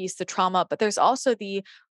 energetic piece, the trauma, but there's also the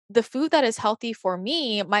food that is healthy for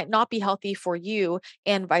me might not be healthy for you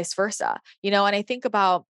and vice versa. And I think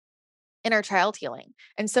about inner child healing.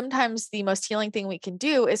 And sometimes the most healing thing we can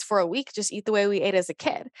do is for a week, just eat the way we ate as a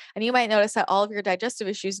kid. And you might notice that all of your digestive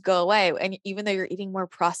issues go away. And even though you're eating more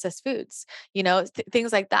processed foods,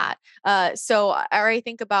 things like that. I already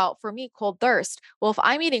think about, for me, cold thirst. Well, if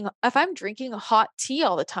I'm drinking hot tea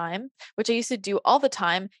all the time, which I used to do all the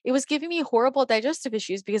time, it was giving me horrible digestive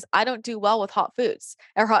issues because I don't do well with hot foods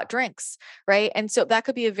or hot drinks. Right. And so that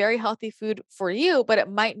could be a very healthy food for you, but it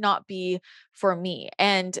might not be for me.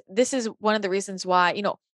 And this is one of the reasons why,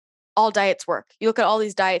 all diets work. You look at all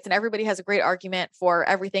these diets and everybody has a great argument for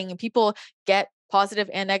everything, and people get positive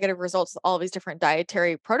and negative results with all of these different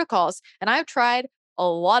dietary protocols. And I've tried a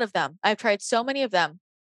lot of them. I've tried so many of them.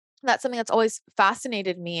 That's something that's always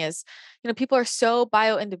fascinated me is, people are so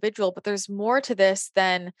bio individual, but there's more to this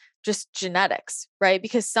than just genetics, right?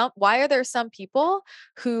 Because why are there some people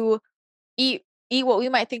who eat eat what we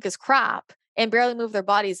might think is crap and barely move their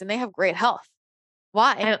bodies and they have great health?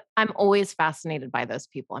 Why? I'm always fascinated by those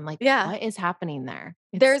people. I'm like, Yeah. what is happening there?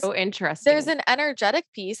 It's There's so there's interesting. an energetic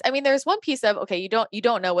piece. I mean, there's one piece of, okay, you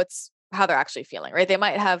don't know how they're actually feeling, right? They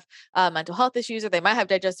might have mental health issues, or they might have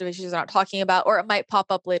digestive issues they're not talking about, or it might pop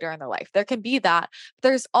up later in their life. There can be that.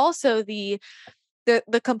 There's also the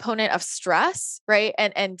component of stress, right?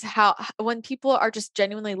 And how when people are just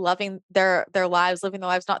genuinely loving their lives, living their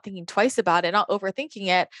lives, not thinking twice about it, not overthinking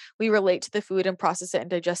it, we relate to the food and process it and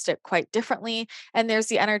digest it quite differently. And there's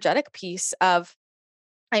the energetic piece of,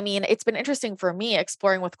 I mean, it's been interesting for me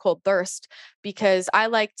exploring with cold thirst because I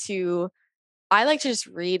like to just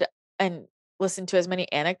read and listen to as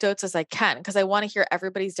many anecdotes as I can because I want to hear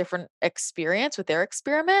everybody's different experience with their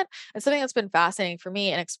experiment. And something that's been fascinating for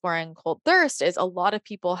me in exploring cold thirst is a lot of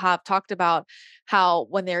people have talked about how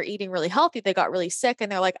when they're eating really healthy, they got really sick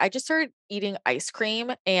and they're like, I just started eating ice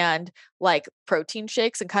cream and like protein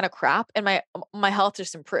shakes and kind of crap, and my health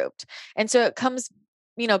just improved. And so it comes,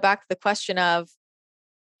 back to the question of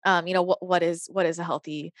what is a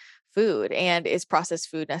healthy food, and is processed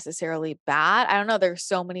food necessarily bad? I don't know. There's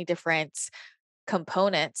so many different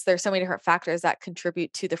components. There's so many different factors that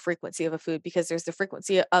contribute to the frequency of a food, because there's the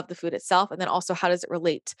frequency of the food itself, and then also how does it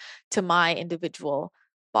relate to my individual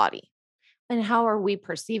body. And how are we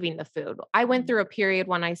perceiving the food? I went Mhm. through a period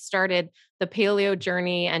when I started the paleo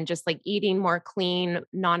journey and just like eating more clean,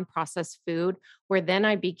 non-processed food, where then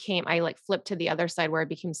I like flipped to the other side where I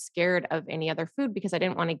became scared of any other food because I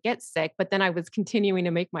didn't want to get sick. But then I was continuing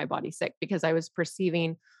to make my body sick because I was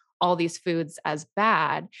perceiving all these foods as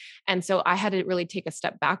bad. And so I had to really take a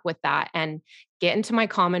step back with that and get into my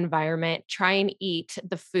calm environment, try and eat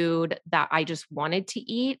the food that I just wanted to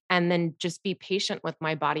eat, and then just be patient with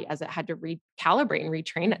my body as it had to recalibrate and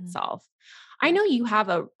retrain Mhm. itself. I Yeah. know you have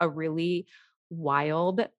a really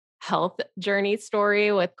wild health journey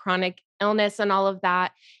story with chronic illness and all of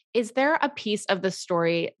that. Is there a piece of the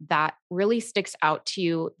story that really sticks out to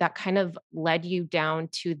you that kind of led you down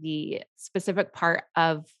to the specific part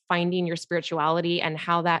of finding your spirituality and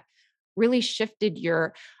how that really shifted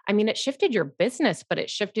it shifted your business, but it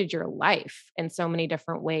shifted your life in so many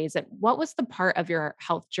different ways. And what was the part of your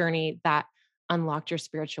health journey that unlocked your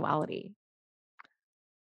spirituality?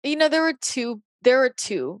 There were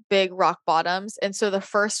two big rock bottoms. And so the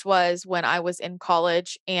first was when I was in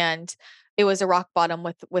college, and it was a rock bottom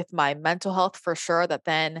with my mental health for sure, that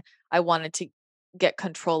then I wanted to get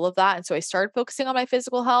control of that. And so I started focusing on my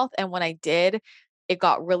physical health, and when I did, it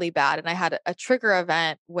got really bad, and I had a trigger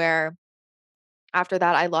event where after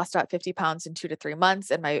that, I lost about 50 pounds in 2 to 3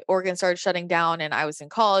 months, and my organs started shutting down. And I was in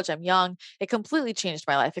college, I'm young. It completely changed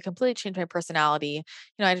my life. It completely changed my personality.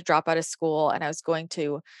 I had to drop out of school, and I was going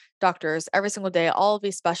to doctors every single day, all of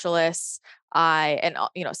these specialists,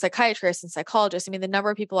 psychiatrists and psychologists. I mean, the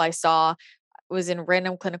number of people I saw was in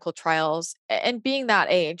random clinical trials. And being that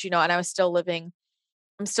age, and I'm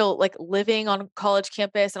still like living on college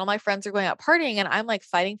campus, and all my friends are going out partying, and I'm like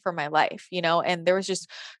fighting for my life, and there was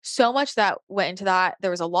just so much that went into that.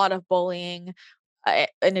 There was a lot of bullying,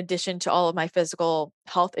 in addition to all of my physical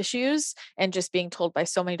health issues, and just being told by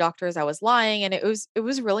so many doctors I was lying. And it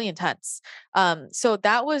was really intense. So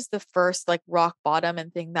that was the first like rock bottom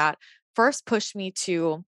and thing that first pushed me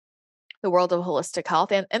to the world of holistic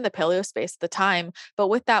health and the paleo space at the time. But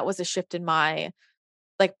with that was a shift in my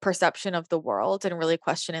like perception of the world, and really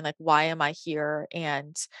questioning like, why am I here,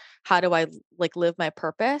 and how do I like live my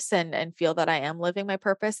purpose, and feel that I am living my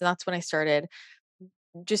purpose. And that's when I started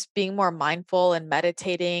just being more mindful and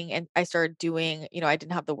meditating, and I started doing, I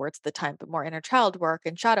didn't have the words at the time, but more inner child work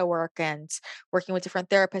and shadow work, and working with different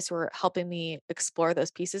therapists who were helping me explore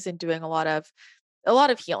those pieces, and doing a lot of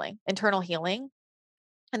healing, internal healing.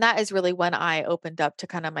 And that is really when I opened up to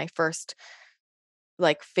kind of my first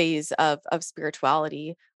like phase of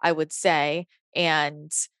spirituality, I would say.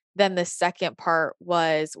 And then the second part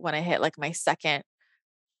was when I hit like my second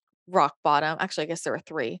rock bottom. Actually, I guess there were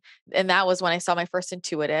 3. And that was when I saw my first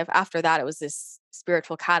intuitive. After that, it was this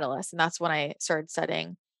spiritual catalyst. And that's when I started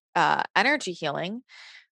studying energy healing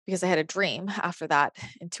because I had a dream after that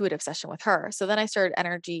intuitive session with her. So then I started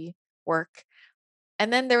energy work.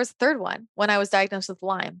 And then there was a third one when I was diagnosed with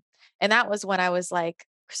Lyme. And that was when I was like,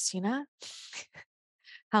 Christina,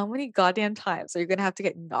 how many goddamn times are you going to have to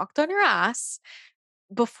get knocked on your ass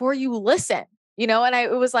before you listen? And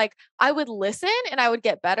it was like I would listen and I would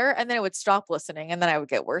get better and then I would stop listening and then I would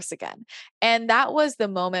get worse again. And that was the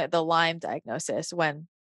moment, the Lyme diagnosis, when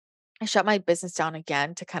I shut my business down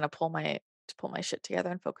again to kind of pull my shit together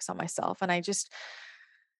and focus on myself. And it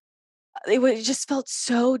just felt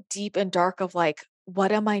so deep and dark of like,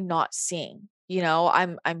 what am I not seeing?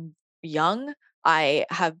 I'm young. I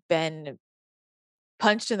have been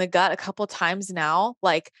punched in the gut a couple times now.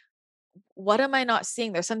 Like, what am I not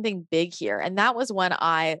seeing? There's something big here. And that was when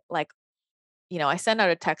I send out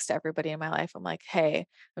a text to everybody in my life. I'm like, hey,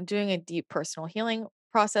 I'm doing a deep personal healing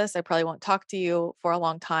process. I probably won't talk to you for a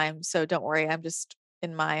long time. So don't worry. I'm just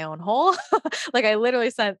in my own hole. Like, I literally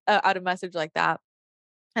sent out a message like that.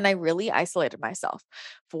 And I really isolated myself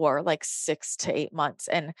for like 6 to 8 months.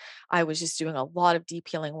 And I was just doing a lot of deep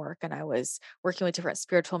healing work. And I was working with different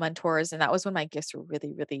spiritual mentors. And that was when my gifts were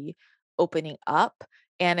really, really opening up.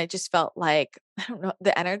 And it just felt like, I don't know,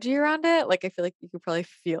 the energy around it. Like, I feel like you could probably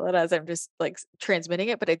feel it as I'm just like transmitting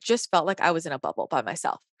it, but it just felt like I was in a bubble by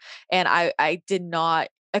myself. And I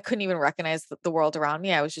couldn't even recognize the world around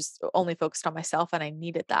me. I was just only focused on myself and I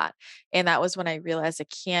needed that. And that was when I realized I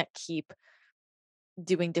can't keep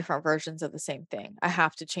doing different versions of the same thing. I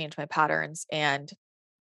have to change my patterns. And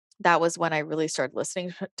that was when I really started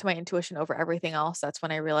listening to my intuition over everything else. That's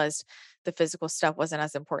when I realized the physical stuff wasn't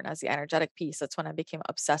as important as the energetic piece. That's when I became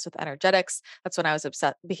obsessed with energetics. That's when I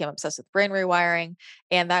became obsessed with brain rewiring.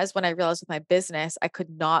 And that is when I realized with my business, I could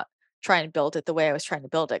not try and build it the way I was trying to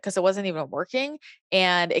build it because it wasn't even working.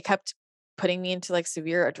 And it kept putting me into like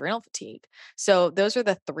severe adrenal fatigue. So those are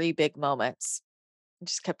the 3 big moments. I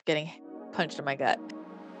just kept getting punched in my gut.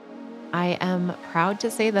 I am proud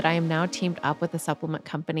to say that I am now teamed up with a supplement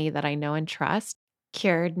company that I know and trust.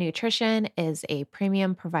 Cured Nutrition is a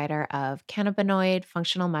premium provider of cannabinoid,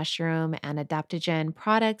 functional mushroom, and adaptogen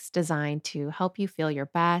products designed to help you feel your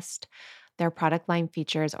best. Their product line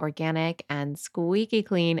features organic and squeaky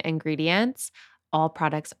clean ingredients. All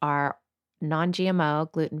products are non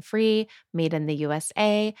GMO, gluten free, made in the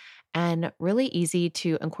USA, and really easy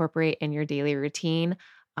to incorporate in your daily routine.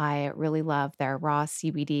 I really love their raw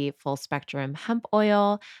CBD full spectrum hemp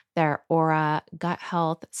oil, their Aura gut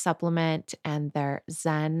health supplement, and their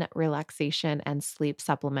Zen relaxation and sleep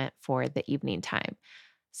supplement for the evening time.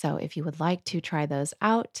 So if you would like to try those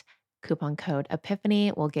out, coupon code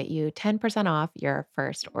Epiphany will get you 10% off your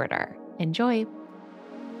first order. Enjoy.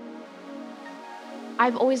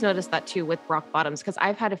 I've always noticed that too with rock bottoms because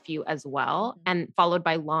I've had a few as well, Mhm. and followed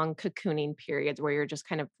by long cocooning periods where you're just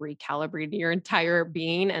kind of recalibrating your entire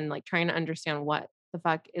being and like trying to understand what the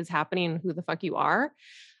fuck is happening and who the fuck you are.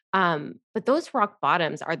 But those rock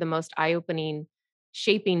bottoms are the most eye-opening,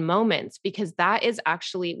 shaping moments because that is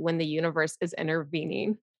actually when the universe is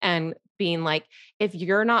intervening and being like, if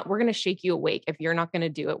you're not, we're going to shake you awake. If you're not going to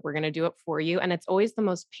do it, we're going to do it for you. And it's always the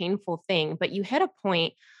most painful thing. But you hit a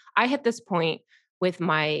point, I hit this point with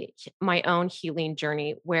my own healing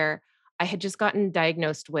journey where I had just gotten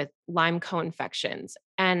diagnosed with Lyme co-infections.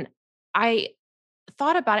 And I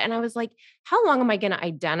thought about it and I was like, how long am I going to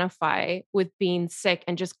identify with being sick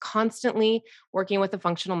and just constantly working with a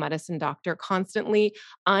functional medicine doctor, constantly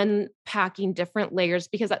unpacking different layers?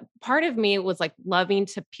 Because part of me was like loving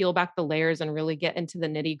to peel back the layers and really get into the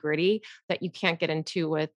nitty gritty that you can't get into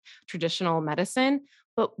with traditional medicine.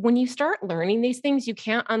 But when you start learning these things, you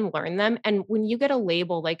can't unlearn them. And when you get a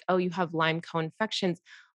label like, oh, you have Lyme co infections,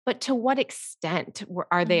 but to what extent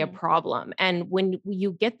are they a Mhm. problem? And when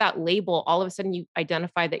you get that label, all of a sudden you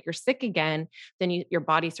identify that you're sick again, then your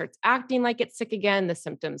body starts acting like it's sick again. The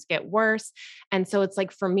symptoms get worse. And so it's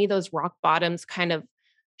like for me, those rock bottoms kind of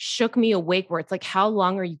shook me awake, where it's like, how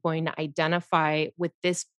long are you going to identify with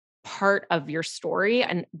this part of your story?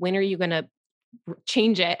 And when are you going to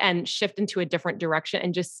change it and shift into a different direction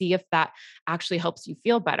and just see if that actually helps you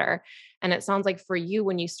feel better? And it sounds like for you,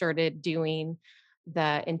 when you started doing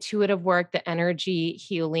the intuitive work, the energy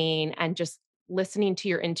healing, and just listening to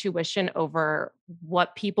your intuition over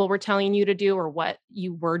what people were telling you to do or what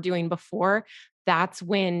you were doing before, that's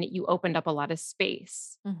when you opened up a lot of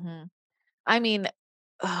space. Mhm. I mean,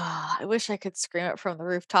 I wish I could scream it from the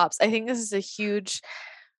rooftops. I think this is a huge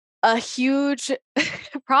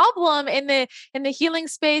problem in the healing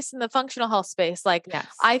space and the functional health space. Like, Yes.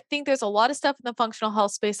 I think there's a lot of stuff in the functional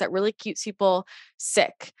health space that really keeps people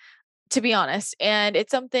sick, to be honest. And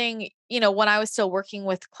it's something, when I was still working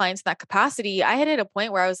with clients in that capacity, I had hit a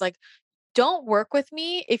point where I was like, don't work with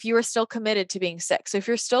me if you are still committed to being sick. So if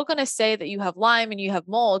you're still going to say that you have Lyme and you have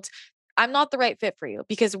mold, I'm not the right fit for you,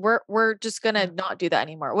 because we're just going to Yeah. not do that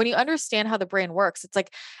anymore. When you understand how the brain works, it's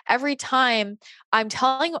like every time I'm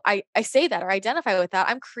telling I say that or identify with that,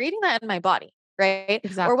 I'm creating that in my body, right?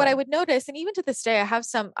 Or what I Exactly. would notice, and even to this day I have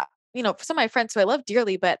some some of my friends who I love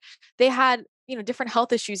dearly, but they had, different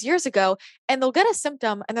health issues years ago, and they'll get a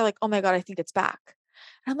symptom and they're like, "Oh my god, I think it's back."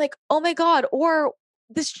 And I'm like, "Oh my god," or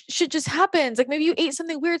this shit just happens. Like, maybe you ate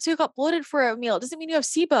something weird, so you got bloated for a meal. It doesn't mean you have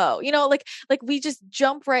SIBO. Like we just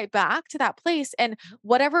jump right back to that place, and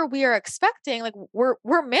whatever we are expecting, like we're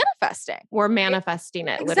manifesting. We're Right? manifesting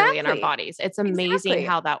it literally in our Exactly. bodies. It's amazing Exactly.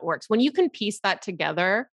 how that works. When you can piece that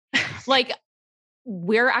together, like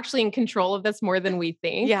we're actually in control of this more than we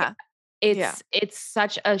think. Yeah. Yeah. It's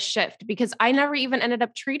such a shift because I never even ended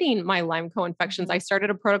up treating my Lyme co-infections. I Mhm.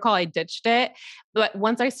 started a protocol, I ditched it. But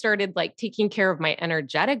once I started like taking care of my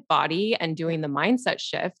energetic body and Yeah. doing the mindset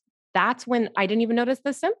shift, that's when I didn't even notice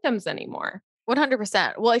the symptoms anymore.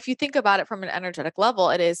 100%. Well, if you think about it from an energetic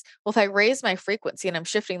level, it is, well, if I raise my frequency and I'm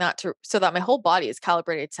shifting that to so that my whole body is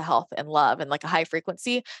calibrated to health and love and like a high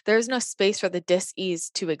frequency, there's no space for the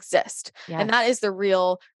dis-ease to exist. And that Yes. is the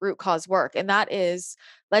real root cause work. And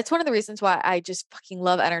that's one of the reasons why I just fucking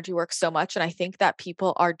love energy work so much. And I think that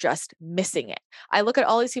people are just missing it. I look at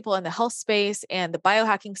all these people in the health space and the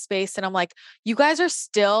biohacking space, and I'm like, you guys are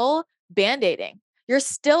still band-aiding. You're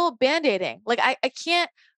still band-aiding. Like, I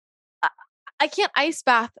I can't ice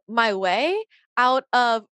bath my way out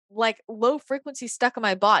of like low frequency stuck in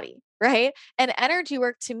my body, right? And energy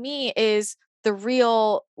work to me is the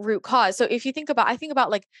real root cause. So if you think about, I think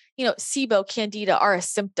about like, SIBO, candida are a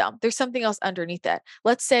symptom. There's something else underneath it.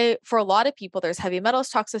 Let's say for a lot of people, there's heavy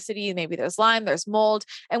metals toxicity, maybe there's Lyme, there's mold,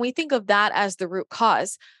 and we think of that as the root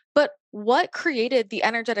cause. But what created the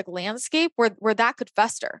energetic landscape where that could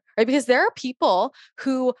fester, right? Because there are people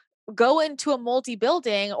who go into a moldy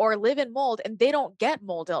building or live in mold and they don't get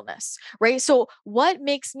mold illness, right? So what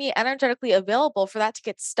makes me energetically available for that to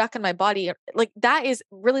get stuck in my body? Like, that is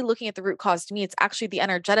really looking at the root cause. To me, it's actually the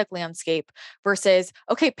energetic landscape versus,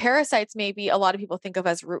 okay, parasites maybe a lot of people think of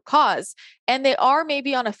as root cause, and they are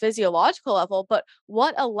maybe on a physiological level, but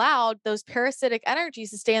what allowed those parasitic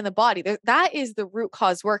energies to stay in the body? That is the root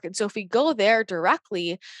cause work. And so if we go there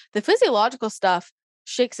directly, the physiological stuff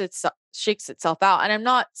shakes itself out. And I'm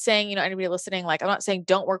not saying, anybody listening, like, I'm not saying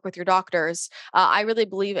don't work with your doctors. I really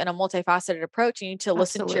believe in a multifaceted approach. You need to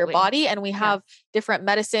listen to your Absolutely. body, and we Yes. have different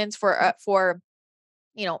medicines for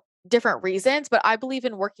different reasons. But I believe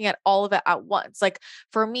in working at all of it at once. Like,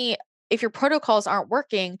 for me, if your protocols aren't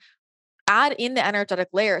working, add in the energetic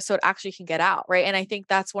layer so it actually can get out, right? And I think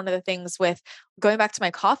that's one of the things with going back to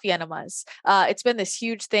my coffee enemas. It's been this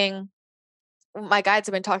huge thing. My guides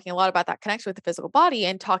have been talking a lot about that connection with the physical body,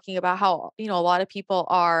 and talking about how, a lot of people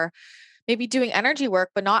are maybe doing energy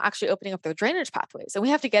work but not actually opening up their drainage pathways, and we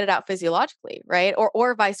have to get it out physiologically, right?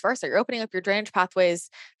 Or vice versa, you're opening up your drainage pathways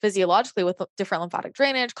physiologically with different lymphatic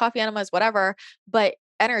drainage, coffee enemas, whatever, but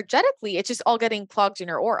energetically it's just all getting clogged in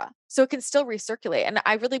your aura, so it can still recirculate. And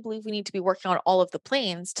I really believe we need to be working on all of the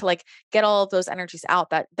planes to like get all of those energies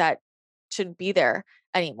out that shouldn't be there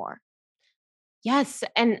anymore. Yes,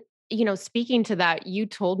 and, speaking to that, you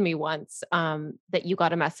told me once, that you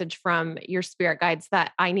got a message from your spirit guides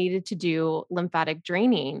that I needed to do lymphatic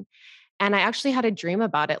draining, and I actually had a dream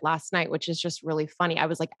about it last night, which is just really funny. I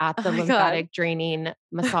was, like, at Oh the my god. lymphatic draining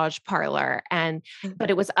massage parlor, but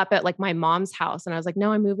it was up at, like, my mom's house, and I was like,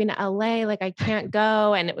 "No, I'm moving to LA, like, I can't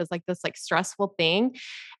go," and it was, like, this, like, stressful thing,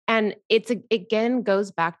 and again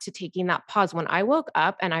goes back to taking that pause. When I woke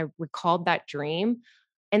up and I recalled that dream,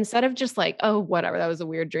 instead of just like, "Oh, whatever, that was a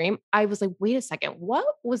weird dream," I was like, "Wait a second, what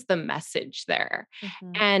was the message there?"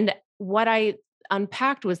 Mhm. And what I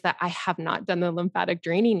unpacked was that I have not done the lymphatic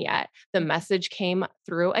draining yet. The Mhm. message came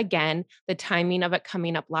through again, the timing of it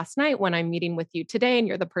coming up last night when I'm meeting with you today, and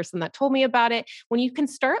you're the person that told me about it. When you can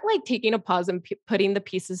start like taking a pause and putting the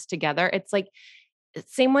pieces together, it's like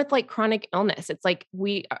same with like chronic illness. It's like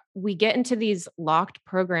we get into these locked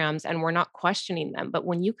programs and we're not questioning them. But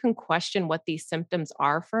when you can question what these symptoms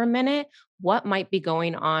are for a minute, what might be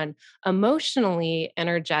going on emotionally,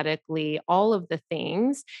 energetically, all of the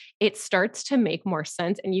things, it starts to make more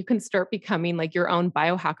sense. And you can start becoming like your own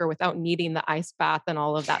biohacker without needing the ice bath and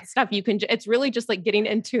all of that stuff. It's really just like getting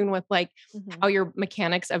in tune with like Mhm. how your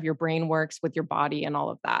mechanics of your brain works with your body and all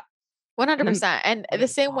of that. And then 100%. And that the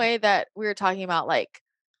is same wild. way that we were talking about, like,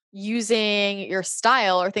 using your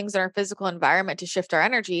style or things in our physical environment to shift our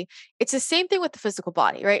energy, it's the same thing with the physical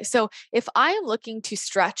body, right? So if I am looking to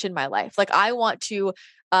stretch in my life, like I want to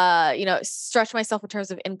stretch myself in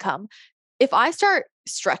terms of income, if I start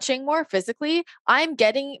stretching more physically, I'm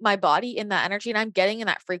getting my body in that energy and I'm getting in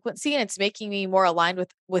that frequency, and it's making me more aligned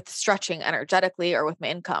with stretching energetically or with my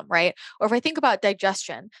income, right? Or if I think about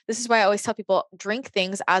digestion, this is why I always tell people drink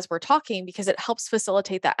things as we're talking, because it helps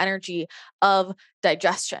facilitate that energy of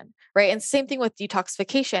digestion, right? And same thing with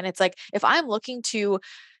detoxification. It's like if I'm looking to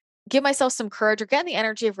give myself some courage or get in the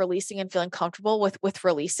energy of releasing and feeling comfortable with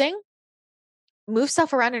releasing, move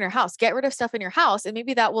stuff around in your house, get rid of stuff in your house, and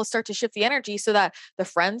maybe that will start to shift the energy so that the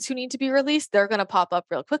friends who need to be released, they're going to pop up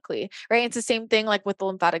real quickly, right? It's the same thing like with the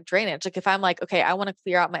lymphatic drainage. Like if I'm like, okay, I want to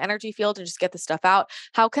clear out my energy field and just get the stuff out,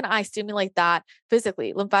 how can I stimulate that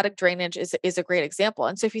physically? Lymphatic drainage is a great example.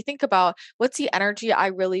 And so if you think about what's the energy I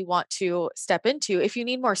really want to step into, if you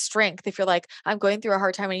need more strength, if you're like, I'm going through a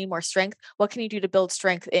hard time, I need more strength, what can you do to build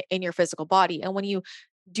strength in your physical body? And when you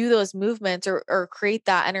do those movements or create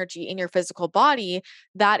that energy in your physical body,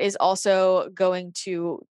 that is also going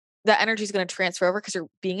to, that energy is going to transfer over because you're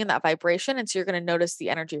being in that vibration. And so you're going to notice the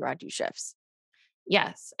energy around you shifts.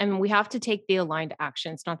 Yes, and we have to take the aligned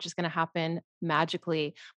action. It's not just going to happen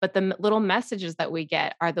magically, but the little messages that we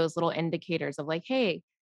get are those little indicators of like, hey,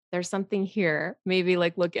 there's something here. Maybe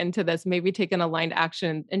like look into this, maybe take an aligned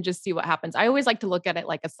action and just see what happens. I always like to look at it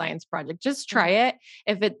like a science project. Just try Mhm. it.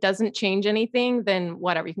 If it doesn't change anything, then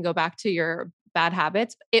whatever, you can go back to your bad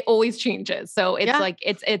habits. It always changes. So it's Yeah. like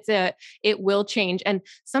it will change, and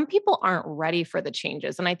some people aren't ready for the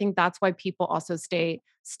changes. And I think that's why people also stay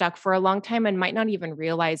stuck for a long time and might not even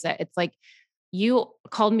realize it. It's like you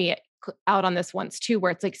called me out on this once too,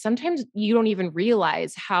 where it's like sometimes you don't even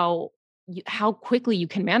realize how quickly you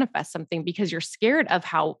can manifest something because you're scared of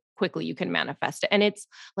how quickly you can manifest it. And it's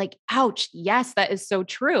like, ouch, yes, that is so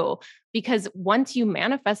true. Because once you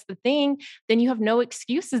manifest the thing, then you have no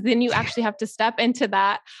excuses. Then you actually have to step into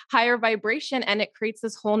that higher vibration and it creates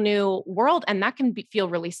this whole new world. And that can feel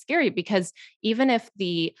really scary because even if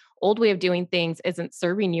the old way of doing things isn't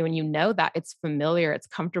serving you and you know that it's familiar, it's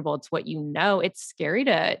comfortable, it's what you know, it's scary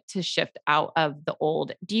to shift out of the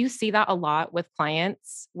old. Do you see that a lot with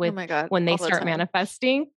clients Oh with my God. when they All the start time.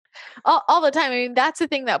 manifesting? All the time. I mean, that's the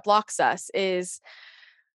thing that blocks us is,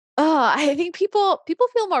 I think people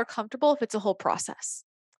feel more comfortable if it's a whole process.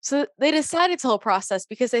 So they decide it's a whole process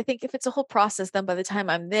because they think if it's a whole process, then by the time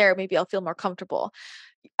I'm there, maybe I'll feel more comfortable.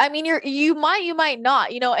 I mean, you might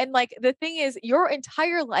not, and like the thing is your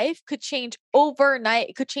entire life could change overnight.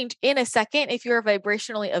 It could change in a second if you're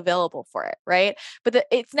vibrationally available for it, right? But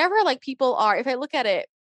it's never like people are, if I look at it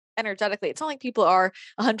energetically, it's not like people are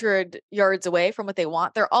 100 yards away from what they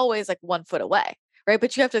want. They're always like 1 foot away, right?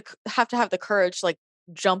 But you have the courage to like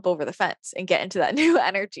jump over the fence and get into that new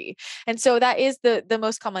energy. And so that is the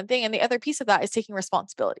most common thing. And the other piece of that is taking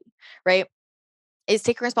responsibility, right? Is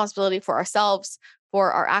taking responsibility for ourselves,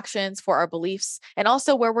 for our actions, for our beliefs, and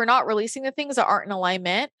also where we're not releasing the things that aren't in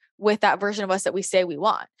alignment with that version of us that we say we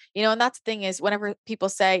want. And that's the thing is whenever people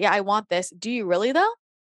say, "Yeah, I want this." Do you really though?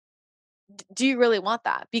 Do you really want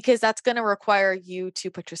that? Because that's going to require you to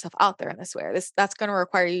put yourself out there in this way. That's going to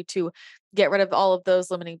require you to get rid of all of those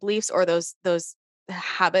limiting beliefs or those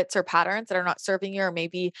habits or patterns that are not serving you or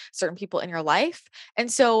maybe certain people in your life. And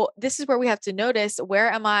so this is where we have to notice, where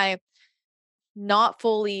am I not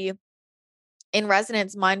fully in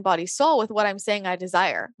resonance, mind, body, soul with what I'm saying I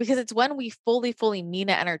desire? Because it's when we fully mean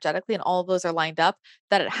it energetically and all of those are lined up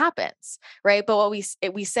that it happens, right? But what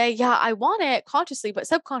we say, yeah, I want it consciously, but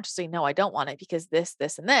subconsciously, no, I don't want it because this,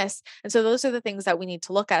 and this. And so those are the things that we need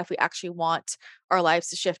to look at if we actually want our lives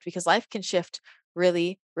to shift, because life can shift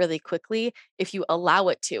really quickly if you allow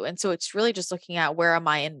it to. And so it's really just looking at, where am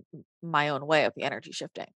I in my own way of the energy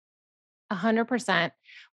shifting? 100%.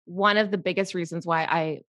 One of the biggest reasons why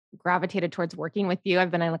I gravitated towards working with you,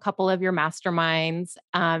 I've been in a couple of your masterminds.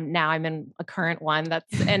 Now I'm in a current one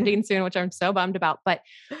that's ending soon, which I'm so bummed about. But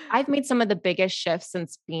I've made some of the biggest shifts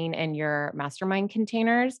since being in your mastermind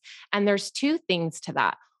containers. And there's two things to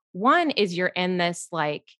that. One is you're in this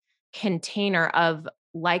like container of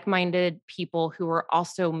like-minded people who are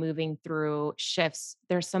also moving through shifts.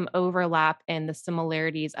 There's some overlap in the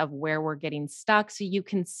similarities of where we're getting stuck. So you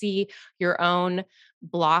can see your own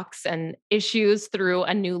blocks and issues through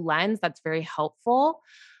a new lens. That's very helpful.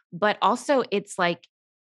 But also, it's like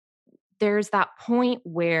there's that point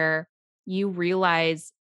where you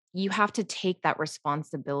realize you have to take that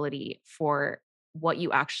responsibility for what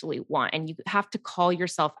you actually want, and you have to call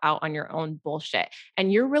yourself out on your own bullshit.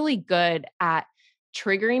 And you're really good at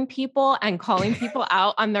triggering people and calling people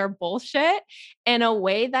out on their bullshit in a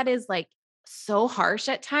way that is like so harsh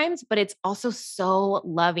at times, but it's also so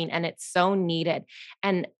loving and it's so needed.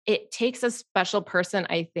 And it takes a special person,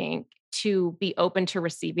 I think, to be open to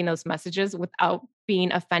receiving those messages without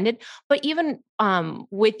being offended. But even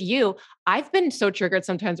with you, I've been so triggered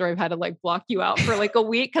sometimes where I've had to like block you out for like a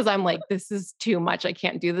week because I'm like, this is too much. I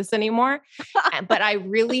can't do this anymore. But I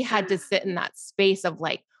really had to sit in that space of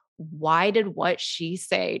like, why did what she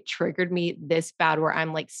say triggered me this bad where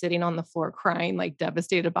I'm like sitting on the floor crying, like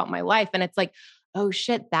devastated about my life. And it's like, oh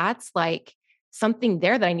shit, that's like something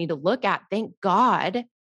there that I need to look at. Thank God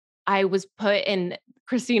I was put in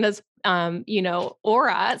Christina's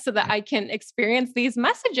aura so that I can experience these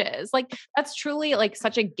messages. Like that's truly like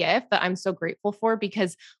such a gift that I'm so grateful for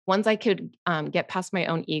because once I could get past my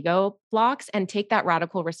own ego blocks and take that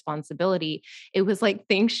radical responsibility, it was like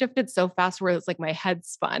things shifted so fast where it's like my head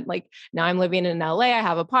spun. Like now I'm living in LA, I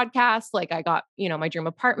have a podcast, like I got, my dream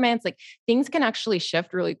apartments, like things can actually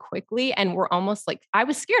shift really quickly. And we're almost like, I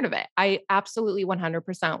was scared of it. I absolutely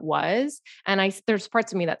 100% was. And there's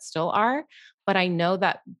parts of me that still are, but I know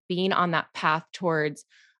that being on that path towards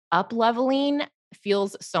up leveling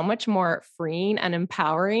feels so much more freeing and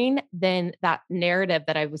empowering than that narrative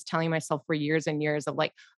that I was telling myself for years and years of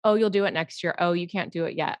like, oh, you'll do it next year. Oh, you can't do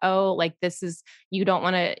it yet. Oh, like this is, you don't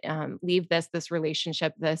want to leave this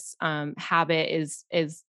relationship, this habit is,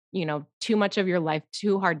 too much of your life,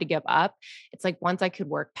 too hard to give up. It's like, once I could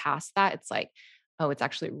work past that, it's like, oh, it's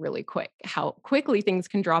actually really quick how quickly things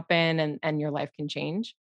can drop in and your life can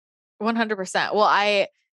change. 100%. Well, I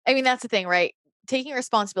mean, that's the thing, right? Taking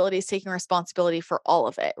responsibility is taking responsibility for all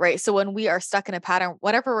of it, right? So when we are stuck in a pattern,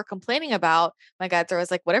 whatever we're complaining about, my guides are always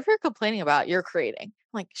like, whatever you're complaining about, you're creating.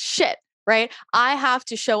 I'm like, shit, right? I have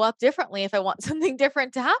to show up differently if I want something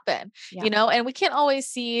different to happen, Yeah. and we can't always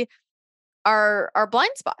see our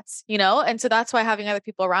blind spots, and so that's why having other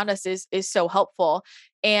people around us is so helpful.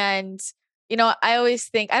 And I always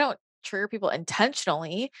think I don't trigger people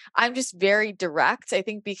intentionally. I'm just very direct. I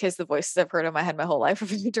think because the voices I've heard in my head my whole life are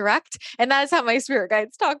very direct, and that is how my spirit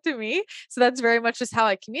guides talk to me. So that's very much just how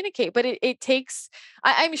I communicate. But it takes.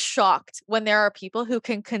 I'm shocked when there are people who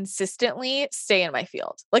can consistently stay in my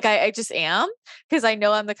field. Like I just am, because I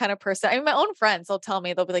know I'm the kind of person. I mean, my own friends will tell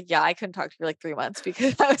me, they'll be like, "Yeah, I couldn't talk to you for like 3 months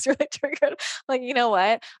because I was really triggered." Like, you know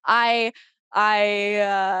what? I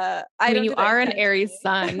I mean, don't you do that are an intentionally. Aries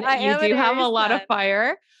sun. I You am an do have a Aries lot of sun.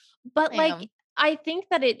 fire, but I like, am. I think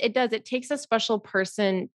that it takes a special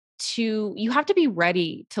person you have to be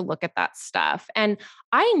ready to look at that stuff. And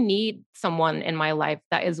I need someone in my life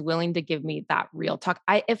that is willing to give me that real talk.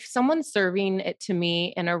 If someone's serving it to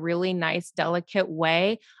me in a really nice, delicate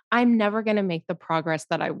way, I'm never going to make the progress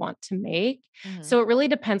that I want to make. Mhm. So it really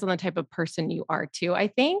depends on the type of person you are too, I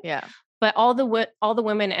think. Yeah. But all the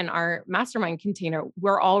women in our mastermind container,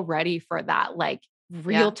 we're all ready for that. Like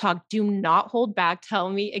real Yeah. talk. Do not hold back. Tell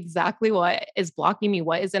me exactly what is blocking me,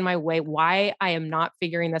 what is in my way, why I am not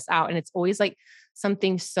figuring this out. And it's always like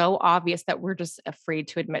something so obvious that we're just afraid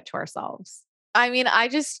to admit to ourselves. I mean, I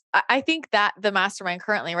think that the mastermind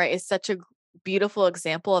currently, right, is such a beautiful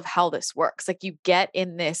example of how this works. Like you get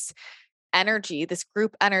in this energy, this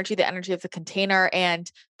group energy, the energy of the container. And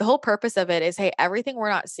the whole purpose of it is, hey, everything we're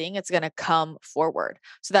not seeing, it's going to come forward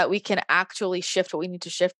so that we can actually shift what we need to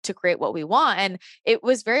shift to create what we want. And it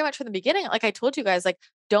was very much from the beginning, like I told you guys, like,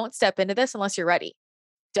 don't step into this unless you're ready.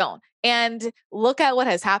 Don't. And look at what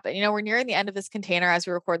has happened. We're nearing the end of this container as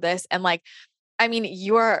we record this. And like, I mean,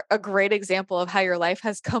 you are a great example of how your life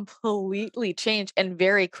has completely changed and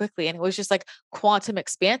very quickly. And it was just like quantum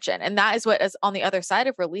expansion. And that is what is on the other side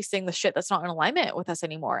of releasing the shit that's not in alignment with us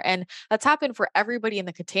anymore. And that's happened for everybody in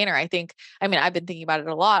the container. I mean, I've been thinking about it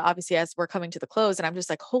a lot, obviously, as we're coming to the close. And I'm just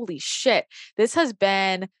like, holy shit, I've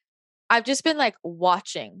just been like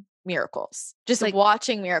watching miracles, just Like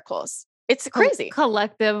watching miracles. It's crazy.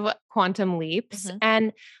 collective quantum leaps. Mhm.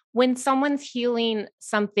 And when someone's healing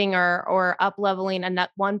something or up leveling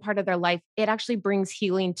one part of their life, it actually brings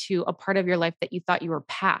healing to a part of your life that you thought you were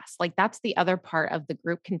past. Like that's the other part of the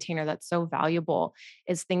group container that's so valuable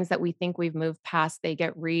is things that we think we've moved past. They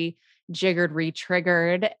get rejiggered,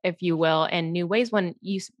 re-triggered, if you will, in new ways when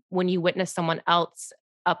you witness someone else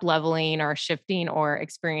up leveling or shifting or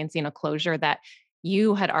experiencing a closure that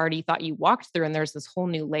you had already thought you walked through, and there's this whole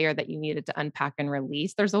new layer that you needed to unpack and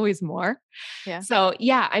release. There's always more. Yeah. So,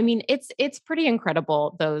 yeah, I mean, it's pretty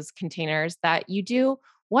incredible, those containers that you do.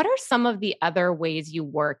 What are some of the other ways you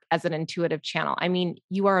work as an intuitive channel? I mean,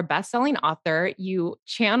 you are a best-selling author, you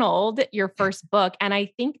channeled your first book, and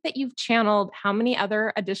I think that you've channeled how many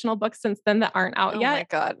other additional books since then that aren't out Oh my yet?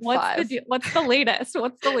 God, What's the 5. deal? What's the latest?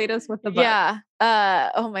 What's the latest with the book? Yeah.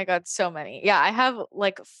 Oh my God, so many. Yeah, I have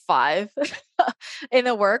like 5 in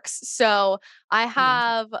the works. So I Amazing.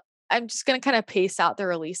 have I'm just gonna kind of pace out the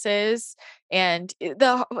releases. And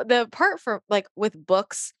the part for like with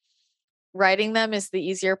books, writing them is the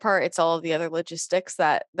easier part. It's all of the other logistics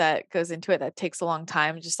that goes into it that takes a long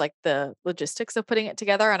time, just like the logistics of putting it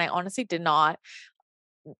together. And I honestly did not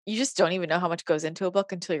you just don't even know how much goes into a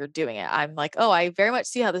book until you're doing it. I'm like, "Oh, I very much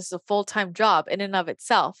see how this is a full-time job in and of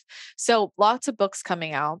itself." So, lots of books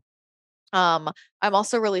coming out. I'm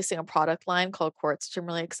also releasing a product line called Quartz, which I'm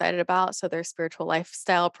really excited about. So they're spiritual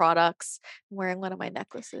lifestyle products. I'm wearing one of my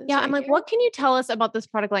necklaces Yeah, I'm right like, here. what can you tell us about this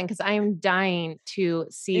product line? Because I am dying to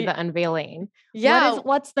see Y- the unveiling. Yeah,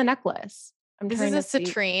 What's the necklace? I'm this is trying a to see.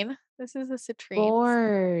 citrine. This is a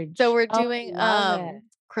citrine. So Gorge. we're Oh, doing love it.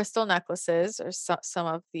 crystal necklaces or some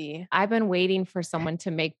of the I've been waiting for someone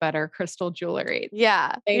to make better crystal jewelry.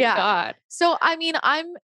 yeah, Thank yeah. God. So I mean,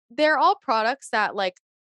 they're all products that like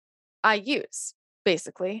I use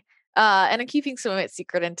basically. And I'm keeping some of it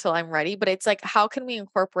secret until I'm ready, but it's like how can we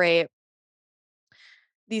incorporate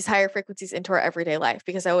these higher frequencies into our everyday life?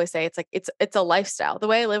 Because I always say it's like it's a lifestyle. The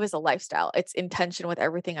way I live is a lifestyle. It's intention with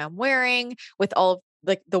everything I'm wearing, with all of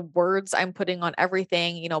like the words I'm putting on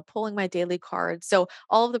everything, pulling my daily cards. So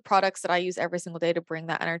all of the products that I use every single day to bring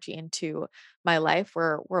that energy into my life,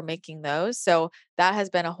 we're making those. So that has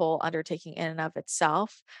been a whole undertaking in and of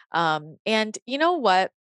itself. And you know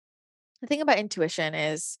what? The thing about intuition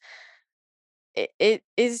is it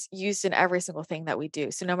is used in every single thing that we do.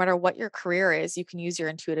 So no matter what your career is, you can use your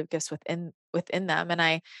intuitive gifts within them. And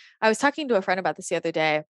I was talking to a friend about this the other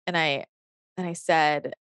day, and I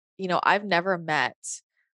said, I've never met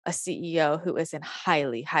a CEO who isn't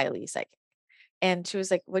highly, highly psychic. And she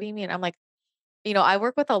was like, "What do you mean?" I'm like, I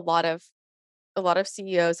work with a lot of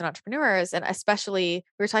CEOs and entrepreneurs, and especially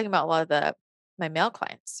we were talking about a lot of the my male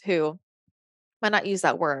clients who might not use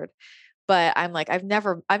that word, but I'm like, I've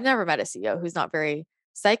never met a CEO who's not very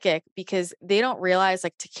psychic because they don't realize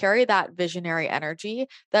like to carry that visionary energy,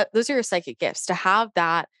 that those are your psychic gifts, to have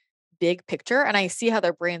that big picture. And I see how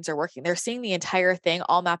their brains are working. They're seeing the entire thing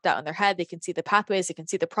all mapped out in their head. They can see the pathways, they can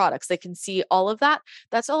see the products, they can see all of that.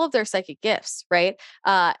 That's all of their psychic gifts, right?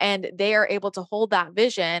 And they are able to hold that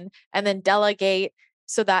vision and then delegate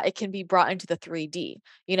so that it can be brought into the 3D,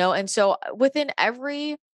 And so within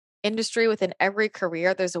every industry, within every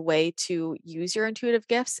career, there's a way to use your intuitive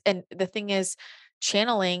gifts. And the thing is,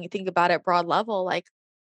 channeling, think about it broad level, like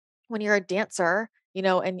when you're a dancer,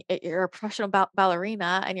 and you're a professional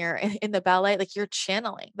ballerina and you're in the ballet, like you're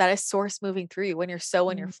channeling. That is source moving through you when you're so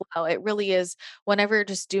in your Mm, flow. It really is whenever you're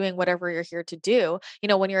just doing whatever you're here to do.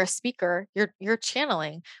 When you're a speaker, you're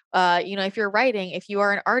channeling. If you're writing, if you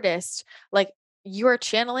are an artist, like you are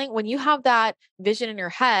channeling when you have that vision in your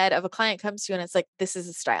head of a client comes to you and it's like, this is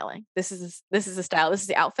a styling. This is a style. This is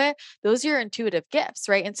the outfit. Those are your intuitive gifts,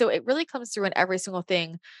 right? And so it really comes through in every single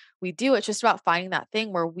thing we do. It's just about finding that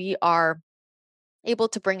thing where we are able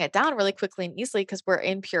to bring it down really quickly and easily because we're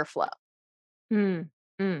in pure flow. mm,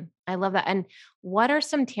 I love that. And what are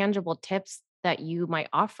some tangible tips that you might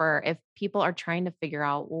offer if people are trying to figure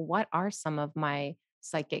out, well, what are some of my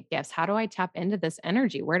psychic gifts? How do I tap into this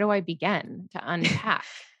energy? Where do I begin to unpack?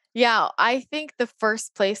 Yeah, I think the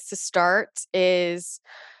first place to start is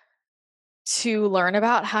to learn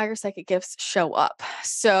about how your psychic gifts show up.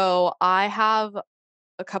 So I have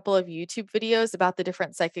a couple of YouTube videos about the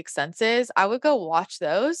different psychic senses. I would go watch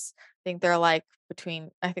those. I think they're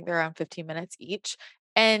around 15 minutes each.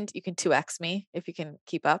 And you can 2x me if you can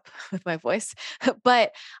keep up with my voice.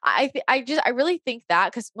 But I really think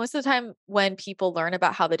that because most of the time when people learn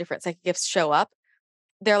about how the different psychic gifts show up,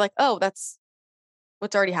 they're like, oh, that's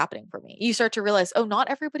what's already happening for me. You start to realize, oh, not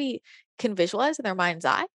everybody can visualize in their mind's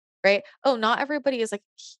eye, right? Oh, not everybody is like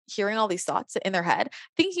hearing all these thoughts in their head,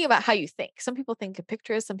 thinking about how you think. Some people think in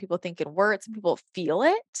pictures, some people think in words, some people feel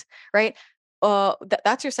it, right?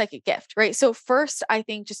 That's your psychic gift, right? So first, I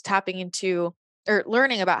think just tapping into or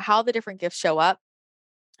learning about how the different gifts show up.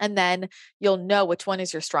 And then you'll know which one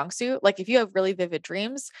is your strong suit. Like if you have really vivid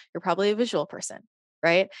dreams, you're probably a visual person.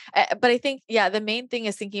 right? But I think, yeah, the main thing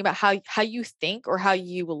is thinking about how you think or how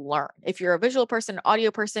you will learn. If you're a visual person, an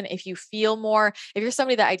audio person, if you feel more, if you're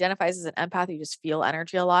somebody that identifies as an empath, you just feel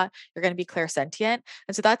energy a lot, you're going to be clairsentient.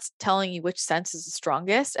 And so that's telling you which sense is the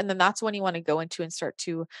strongest. And then that's when you want to go into and start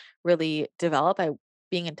to really develop by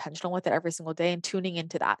being intentional with it every single day and tuning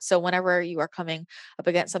into that. So whenever you are coming up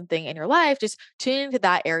against something in your life, just tuning into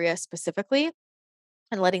that area specifically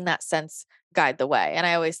and letting that sense guide the way. And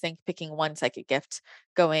I always think picking one psychic gift,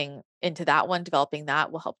 going into that one, developing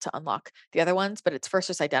that will help to unlock the other ones. But it's first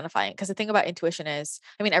just identifying. Because the thing about intuition is,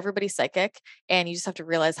 I mean, everybody's psychic and you just have to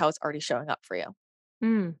realize how it's already showing up for you.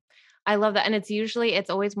 Mm. I love that, and it's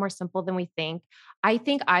always more simple than we think. I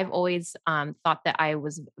think I've always, thought that I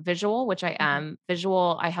was visual, which I Mhm. am.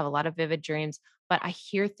 Visual, I have a lot of vivid dreams, but I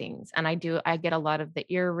hear things, and I get a lot of the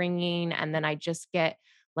ear ringing, and then I just get,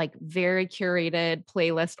 like, very curated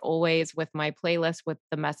playlist always with my playlist with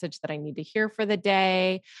the message that I need to hear for the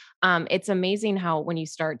day. It's amazing how when you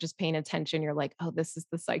start just paying attention, you're like, "Oh, this is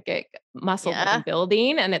the psychic muscle that I'm Yeah.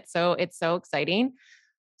 building," and it's so exciting.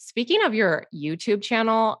 Speaking of your YouTube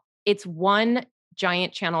channel, it's one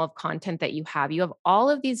giant channel of content that you have. You have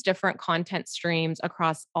all of these different content streams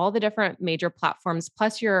across all the different major platforms,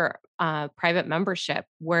 plus your private membership,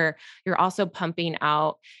 where you're also pumping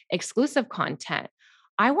out exclusive content.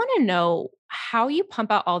 I want to know how you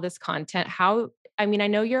pump out all this content. I mean, I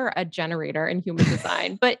know you're a generator in human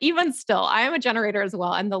design, but even still, I am a generator as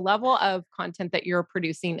well. And the level of content that you're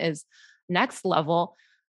producing is next level.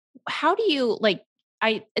 How do you like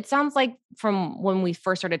it sounds like from when we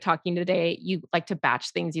first started talking today, you like to batch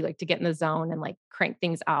things, you like to get in the zone and like crank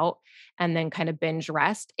things out and then kind of binge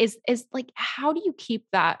rest. Is like how do you keep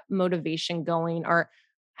that motivation going, or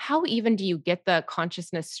how even do you get the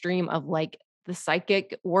consciousness stream of like the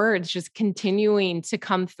psychic words just continuing to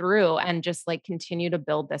come through and just like continue to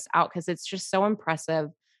build this out, because it's just so impressive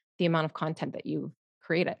the amount of content that you've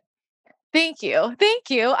created. Thank you. Thank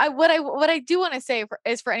you. What I do want to say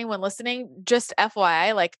is for anyone listening, just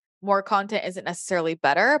FYI, like more content isn't necessarily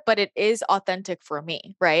better, but it is authentic for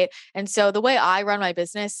me, right? And so the way I run my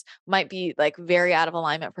business might be like very out of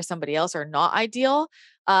alignment for somebody else or not ideal.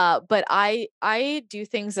 But I do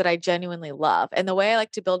things that I genuinely love. And the way I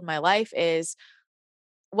like to build my life is,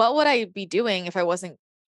 what would I be doing if I wasn't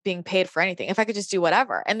being paid for anything? If I could just do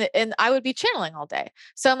whatever. And I would be channeling all day.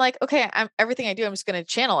 So I'm like, okay, I'm everything I do, I'm just going to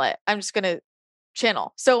channel it. I'm just going to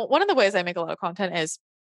channel. So one of the ways I make a lot of content is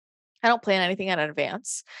I don't plan anything in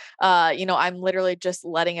advance. I'm literally just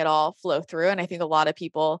letting it all flow through. And I think a lot of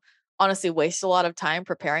people honestly waste a lot of time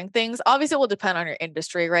preparing things. Obviously, it will depend on your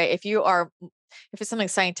industry, right? If it's something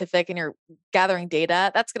scientific and you're gathering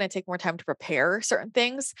data, that's going to take more time to prepare certain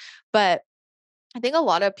things. But I think a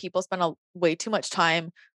lot of people spend way too much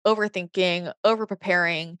time overthinking, over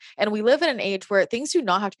preparing. And we live in an age where things do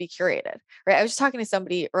not have to be curated, right? I was just talking to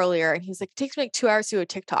somebody earlier and he's like, it takes me like 2 hours to do a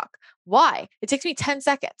TikTok. Why? It takes me 10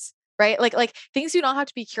 seconds, right? Like things do not have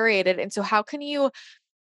to be curated. And so how can you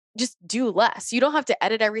just do less? You don't have to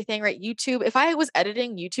edit everything, right? YouTube, if I was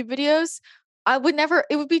editing YouTube videos, I would never,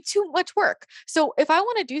 it would be too much work. So if I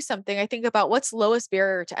want to do something, I think about what's lowest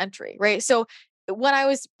barrier to entry, right? So when I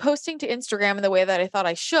was posting to Instagram in the way that I thought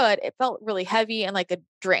I should, it felt really heavy and like a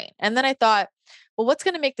drain. And then I thought, well, what's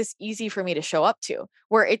going to make this easy for me to show up to,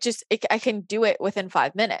 where I can do it within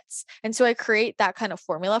 5 minutes. And so I create that kind of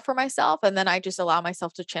formula for myself. And then I just allow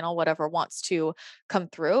myself to channel whatever wants to come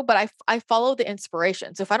through. But I follow the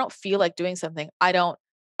inspiration. So if I don't feel like doing something, I don't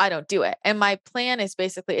do it. And my plan is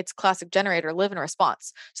basically, it's classic generator, live in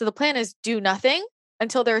response. So the plan is do nothing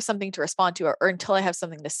until there is something to respond to, or until I have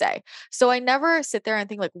something to say. So I never sit there and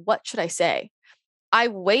think like, what should I say? I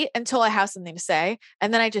wait until I have something to say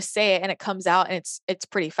and then I just say it and it comes out and it's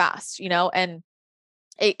pretty fast, and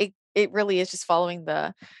it really is just following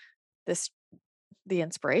this the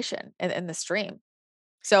inspiration and the stream.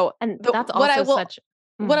 So And the that's also such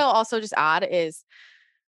what mm. I'll also just add is,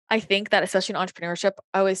 I think that especially in entrepreneurship,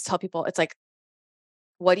 I always tell people it's like,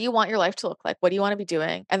 what do you want your life to look like? What do you want to be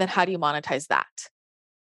doing? And then how do you monetize that?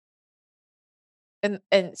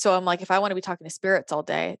 And so I'm like, if I want to be talking to spirits all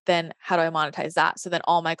day, then how do I monetize that? So then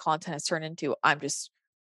all my content is turned into, I'm just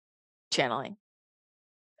channeling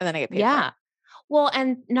and then I get paid for it. Yeah. Well,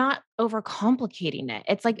 and not overcomplicating it.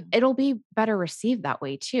 It's like Mhm. it'll be better received that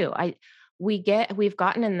way too. We've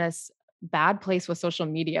gotten in this bad place with social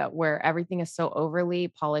media where everything is so overly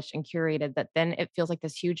polished and curated that then it feels like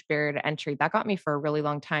this huge barrier to entry. That got me for a really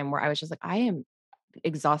long time where I was just like, I am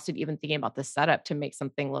exhausted even thinking about the setup to make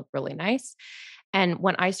something look really nice. And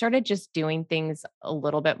when I started just doing things a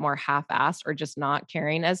little bit more half-assed or just not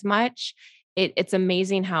caring as much, it's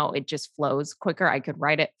amazing how it just flows quicker. I could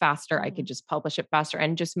write it faster. I could Mhm. just publish it faster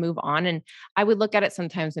and just move on. And I would look at it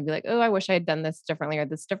sometimes and be like, oh, I wish I had done this differently or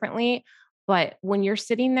this differently. But when you're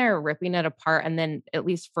sitting there ripping it apart, and then at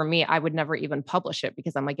least for me, I would never even publish it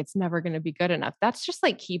because I'm like, it's never going to be good enough. That's just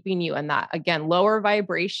like keeping you in that, again, lower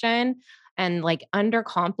vibration and like under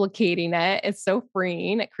complicating it. It's so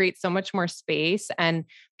freeing. It creates so much more space, and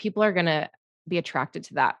people are going to be attracted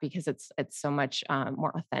to that because it's so much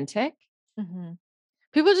more authentic. Mhm.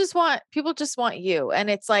 People just want you. And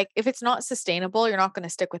it's like, if it's not sustainable, you're not going to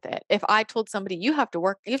stick with it. If I told somebody you have to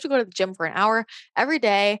go to the gym for an hour every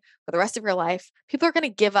day for the rest of your life, people are going to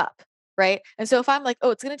give up. Right. And so if I'm like,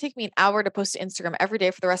 oh, it's going to take me an hour to post to Instagram every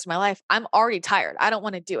day for the rest of my life, I'm already tired. I don't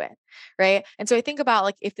want to do it. Right. And so I think about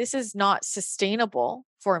like, if this is not sustainable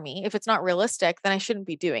for me, if it's not realistic, then I shouldn't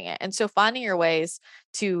be doing it. And so finding your ways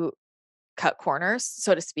to cut corners,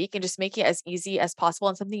 so to speak, and just make it as easy as possible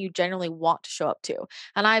and something you genuinely want to show up to.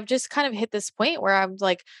 And I've just kind of hit this point where I'm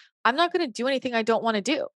like, I'm not going to do anything I don't want to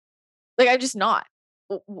do. Like, I'm just not.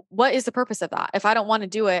 What is the purpose of that? If I don't want to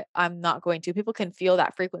do it, I'm not going to. People can feel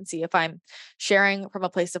that frequency if I'm sharing from a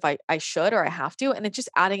place of I should or I have to, and it's just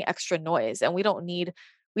adding extra noise. And we don't need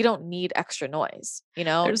extra noise, you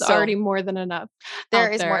know? There's So already more than enough there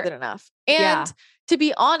out is more there. than enough. And Yeah. to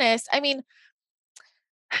be honest, I mean,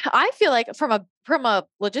 I feel like from a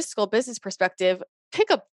logistical business perspective, pick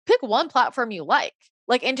one platform you like,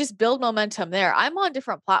 and just build momentum there. I'm on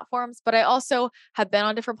different platforms, but I also have been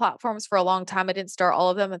on different platforms for a long time. I didn't start all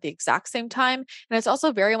of them at the exact same time. And it's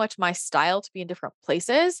also very much my style to be in different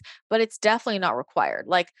places, but it's definitely not required.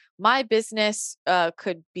 Like my business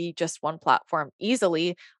could be just one platform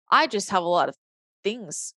easily. I just have a lot of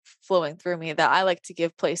things flowing through me that I like to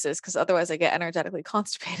give places because otherwise I get energetically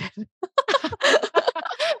constipated.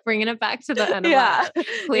 Bringing it back to the Yeah.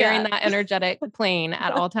 clearing Yeah. that energetic plane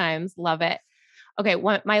at all times. Love it. Okay,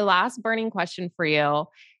 my last burning question for you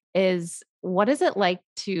is, what is it like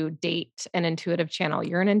to date an intuitive channel?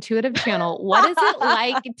 You're an intuitive channel. What is it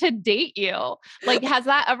like to date you? Like, has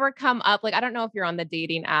that ever come up? Like, I don't know if you're on the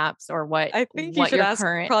dating apps or I think you what should your ask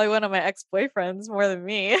current. probably one of my ex-boyfriends more than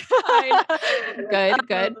me. I know. Good, Um,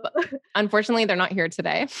 good. But unfortunately, they're not here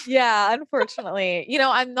today. yeah, unfortunately.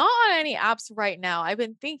 I'm not on any apps right now. I've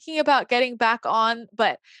been thinking about getting back on,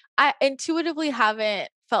 but I intuitively haven't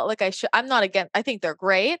felt like I should. I'm not against, I think they're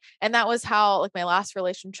great. And that was how like my last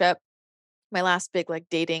relationship, my last big like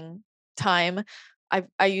dating time,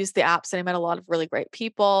 I used the apps and I met a lot of really great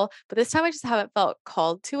people, but this time I just haven't felt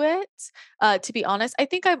called to it. To be honest, I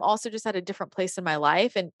think I'm also just at a different place in my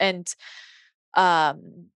life, and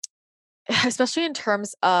um especially in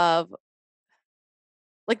terms of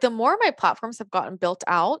like the more my platforms have gotten built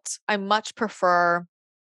out, I much prefer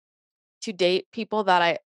to date people that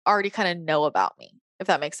I already kind of know about me, if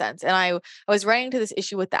that makes sense. And I was running into this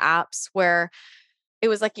issue with the apps where it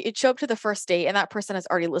was like you'd show up to the first date and that person has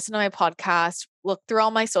already listened to my podcast, looked through all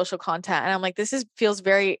my social content. And I'm like, this is feels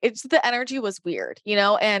very, it's the energy was weird.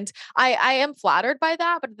 And I am flattered by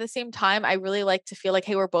that. But at the same time, I really like to feel like,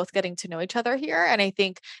 hey, we're both getting to know each other here. And I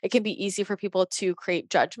think it can be easy for people to create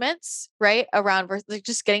judgments, right? Around like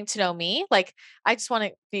just getting to know me. Like I just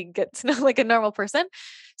want to get to know like a normal person.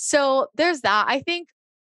 So there's that. I think,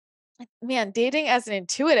 man, dating as an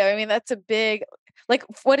intuitive, I mean, that's a big, like,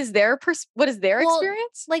 what is their Well,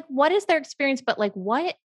 experience? like, what is their experience? But like,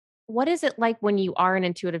 what is it like when you are an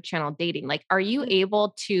intuitive channel dating? Like, are you Mm.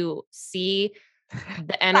 able to see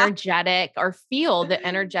the energetic or feel the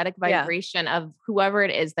energetic Yeah. vibration of whoever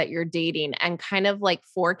it is that you're dating and kind of like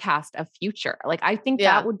forecast a future? Like, I think that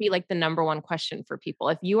Yeah. would be like the number one question for people.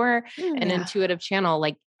 If you are an Yeah. intuitive channel,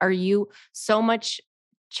 like, are you so much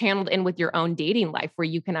channeled in with your own dating life where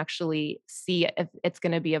you can actually see if it's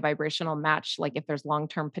going to be a vibrational match, like if there's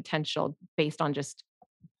long-term potential based on just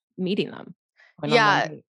meeting them going on one Yeah.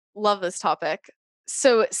 date? Love this topic.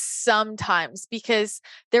 So sometimes, because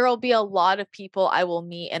there will be a lot of people I will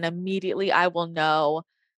meet and immediately I will know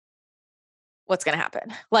what's going to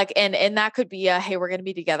happen. Like, and that could be hey, we're going to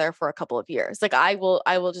be together for a couple of years. Like I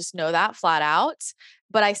will just know that flat out,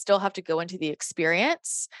 but I still have to go into the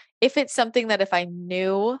experience. If it's something that if I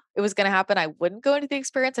knew it was going to happen, I wouldn't go into the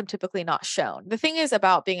experience, I'm typically not shown. The thing is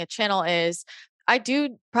about being a channel is I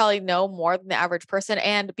do probably know more than the average person,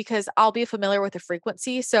 and because I'll be familiar with the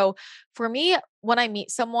frequency. So for me, when I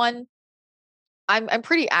meet someone, I'm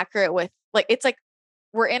pretty accurate with like it's like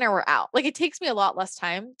we're in or we're out. Like it takes me a lot less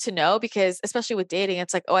time to know because especially with dating,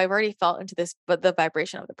 it's like, oh, I've already felt into this, but the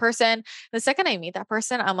vibration of the person. The second I meet that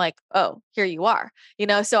person, I'm like, oh, here you are.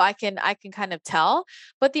 So I can kind of tell.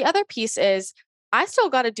 But the other piece is I still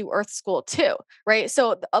got to do earth school too, right?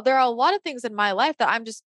 So there are a lot of things in my life that I'm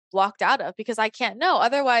just blocked out of because I can't know.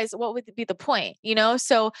 Otherwise, what would be the point, you know?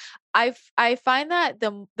 So I find that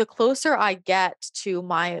the closer I get to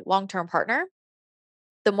my long-term partner,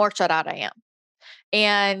 the more shut out I am.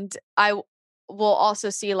 And will also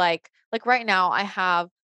see like right now I have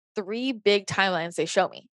 3 big timelines they show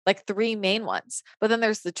me, like 3 main ones. But then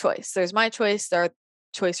there's the choice. There's my choice, there are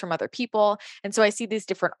choice from other people. And so I see these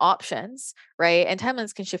different options, right? And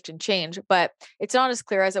timelines can shift and change, but it's not as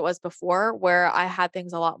clear as it was before where I had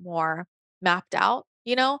things a lot more mapped out,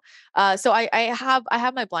 you know? So I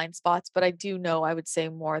have my blind spots, but I do know I would say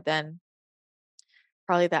more than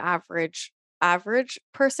probably the average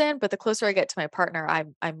person, but the closer I get to my partner,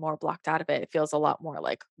 I'm more blocked out of it. It feels a lot more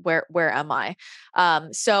like where am I?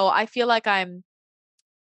 So I feel like I'm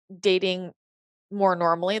dating more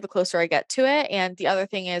normally the closer I get to it. And the other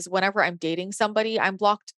thing is whenever I'm dating somebody, I'm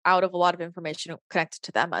blocked out of a lot of information connected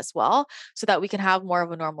to them as well, so that we can have more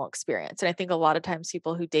of a normal experience. And I think a lot of times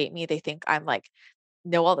people who date me, they think I'm like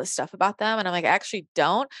know all this stuff about them. And I'm like, I actually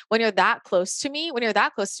don't. When you're that close to me,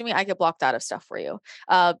 I get blocked out of stuff for you.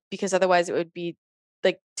 Because otherwise it would be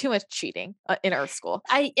like too much cheating in Earth school.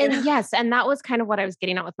 I You and know? yes, and that was kind of what I was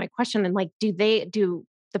getting at with my question. And like, do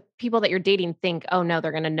the people that you're dating think, oh no,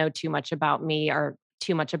 they're going to know too much about me or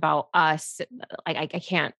too much about us? I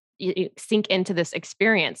can't sink into this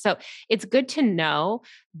experience. So it's good to know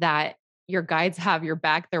that your guides have your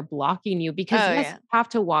back. They're blocking you because Oh yes, yeah. you have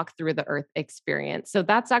to walk through the earth experience. So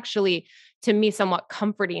that's actually to me somewhat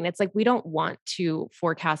comforting. It's like we don't want to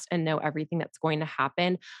forecast and know everything that's going to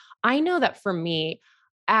happen. I know that for me,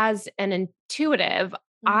 as an intuitive, Mhm.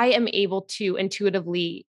 I am able to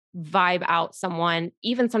intuitively vibe out someone,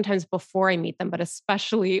 even sometimes before I meet them, but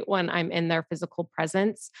especially when I'm in their physical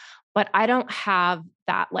presence. But I don't have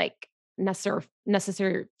that like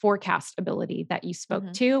necessary forecast ability that you spoke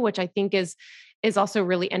Mhm. to, which I think is also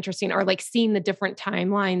really interesting, or like seeing the different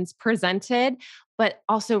timelines presented, but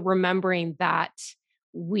also remembering that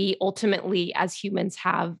we ultimately as humans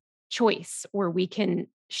have choice where we can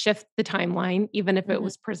shift the timeline, even if it Mhm.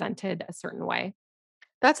 was presented a certain way.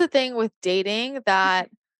 That's the thing with dating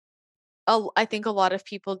that I think a lot of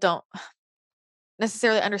people don't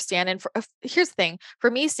necessarily understand. And here's the thing, for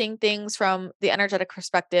me, seeing things from the energetic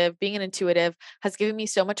perspective, being an intuitive has given me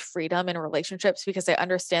so much freedom in relationships because I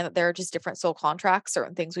understand that there are just different soul contracts,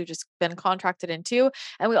 certain things we've just been contracted into.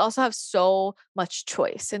 And we also have so much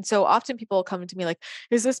choice. And so often people come to me like,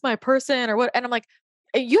 is this my person or what? And I'm like,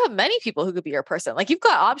 you have many people who could be your person. Like you've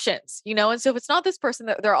got options, you know? And so if it's not this person,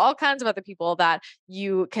 there are all kinds of other people that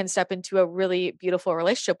you can step into a really beautiful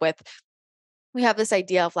relationship with. We have this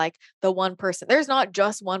idea of like the one person. There's not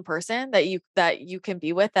just one person that you can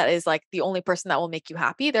be with that is like the only person that will make you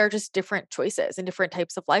happy. There are just different choices and different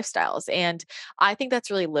types of lifestyles. And I think that's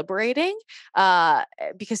really liberating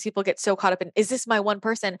because people get so caught up in, is this my one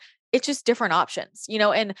person? It's just different options, you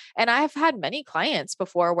know, and I've had many clients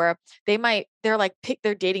before where they're like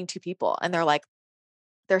they're dating 2 people and they're like,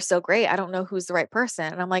 they're so great. I don't know who's the right person.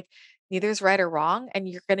 And I'm like, neither's right or wrong. And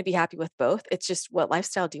you're going to be happy with both. It's just what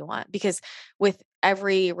lifestyle do you want? Because with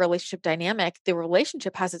every relationship dynamic, the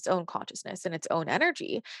relationship has its own consciousness and its own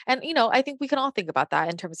energy. And, you know, I think we can all think about that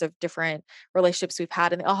in terms of different relationships we've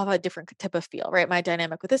had, and they all have a different type of feel, right? My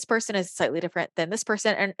dynamic with this person is slightly different than this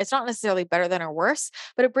person. And it's not necessarily better than or worse,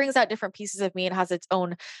 but it brings out different pieces of me. It has its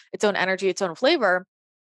own energy, its own flavor.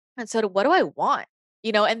 And so what do I want?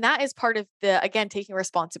 You know, and that is part of the, again, taking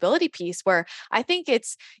responsibility piece where I think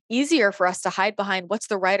it's easier for us to hide behind what's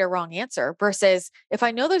the right or wrong answer versus if I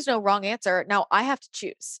know there's no wrong answer, now I have to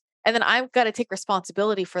choose. And then I've got to take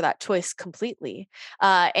responsibility for that choice completely.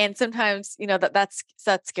 And sometimes, you know, that's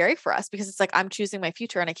scary for us because it's like I'm choosing my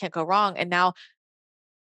future and I can't go wrong. And now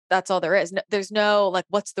that's all there is. There's no like,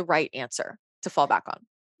 what's the right answer to fall back on?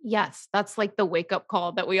 Yes, that's like the wake up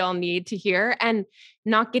call that we all need to hear, and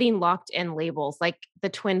not getting locked in labels like the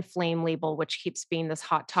twin flame label, which keeps being this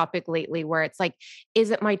hot topic lately, where it's like, is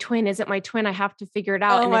it my twin? Is it my twin? I have to figure it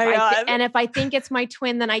out. Oh my God. And if I think it's my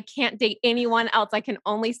twin, then I can't date anyone else. I can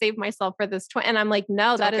only save myself for this twin. And I'm like,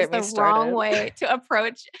 no, that Don't is get me the wrong started. way to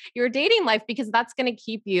approach your dating life because that's going to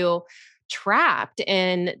keep you trapped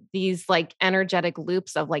in these like energetic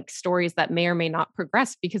loops of like stories that may or may not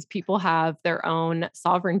progress because people have their own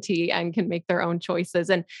sovereignty and can make their own choices.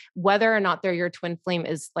 And whether or not they're your twin flame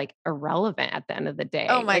is like irrelevant at the end of the Oh day.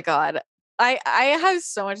 my Like, God. I have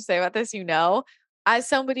so much to say about this, you know, as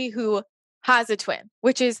somebody who has a twin,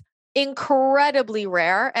 which is incredibly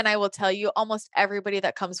rare. And I will tell you, almost everybody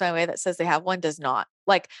that comes my way that says they have one does not.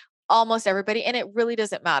 Like almost everybody. And it really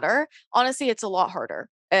doesn't matter. Honestly, it's a lot harder.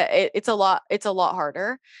 It's a lot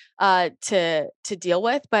harder to deal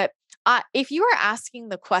with. But If you are asking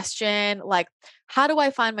the question, like, how do I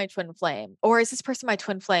find my twin flame? Or is this person my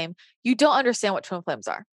twin flame? You don't understand what twin flames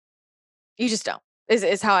are. You just don't,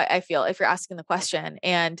 is how I feel if you're asking the question.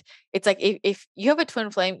 And it's like, if you have a twin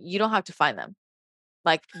flame, you don't have to find them.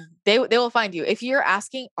 Like they will find you. If you're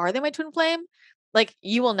asking, are they my twin flame? Like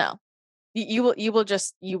you will know. You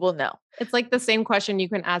will know. It's like the same question you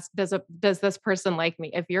can ask, does this person like me?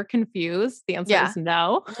 If you're confused, the answer Yeah. is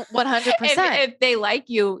no. 100%. If they like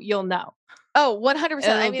you, you'll know. Oh, 100%.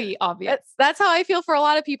 I It'll mean, be obvious. that's how I feel for a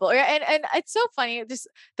lot of people. And it's so funny, just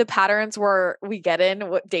the patterns where we get in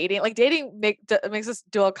what dating, like dating makes us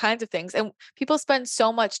do all kinds of things. And people spend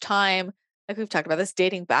so much time, like we've talked about this,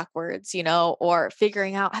 dating backwards, or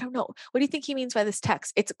figuring out, I don't know, what do you think he means by this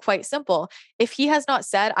text? It's quite simple. If he has not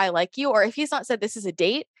said, I like you, or if he's not said, this is a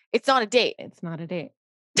date, it's not a date. It's not a date.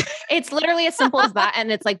 It's literally as simple as that.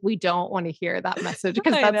 And it's like, we don't want to hear that message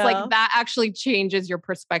because I that's know. like, that actually changes your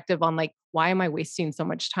perspective on like, why am I wasting so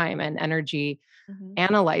much time and energy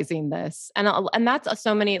analyzing this? And that's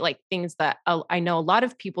so many like things that I know a lot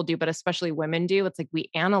of people do, but especially women do. It's like, we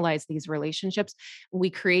analyze these relationships. We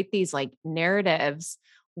create these like narratives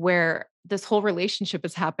where this whole relationship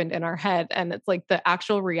has happened in our head. And it's like, the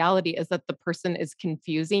actual reality is that the person is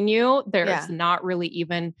confusing you. There's not really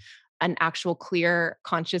even an actual clear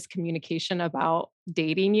conscious communication about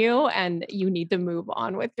dating you, and you need to move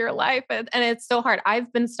on with your life. And it's so hard.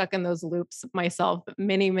 I've been stuck in those loops myself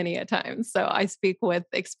many, many a times. So I speak with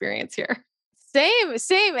experience here.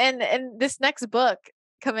 Same. And this next book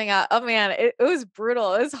coming out, oh man, it was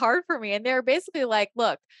brutal. It was hard for me. And they're basically like,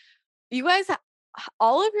 look, you guys,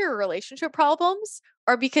 all of your relationship problems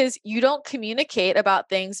are because you don't communicate about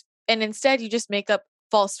things. And instead you just make up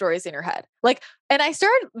false stories in your head. Like, and I just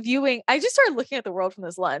started looking at the world from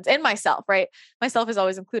this lens, and myself, right? Myself is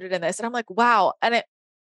always included in this. And I'm like, wow. And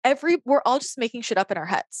we're all just making shit up in our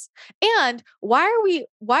heads. And why are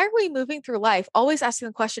we moving through life always asking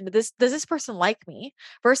the question, does this person like me,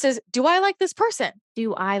 versus do I like this person?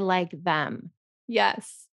 Do I like them?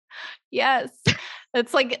 Yes. Yes.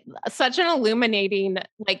 It's like such an illuminating,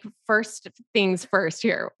 like, first things first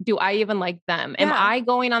here. Do I even like them? Am I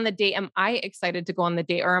going on the date? Am I excited to go on the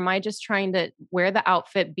date? Or am I just trying to wear the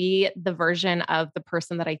outfit, be the version of the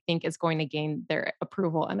person that I think is going to gain their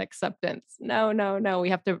approval and acceptance? No, no, no. We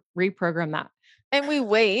have to reprogram that. And we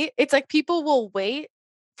wait. It's like people will wait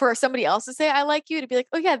for somebody else to say, I like you, to be like,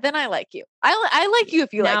 oh yeah, then I like you. I like you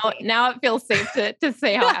if you like me. Now it feels safe to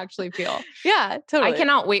say how I actually feel. Yeah, totally. I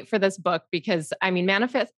cannot wait for this book because I mean,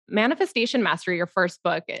 Manifestation Mastery, your first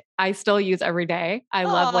book, I still use every day. I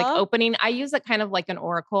love like opening. I use it kind of like an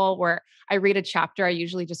oracle where I read a chapter. I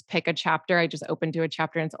usually just pick a chapter. I just open to a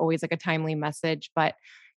chapter and it's always like a timely message. But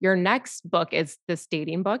your next book is this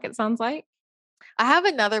dating book, it sounds like. I have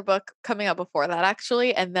another book coming up before that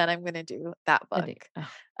actually, and then I'm going to do that book.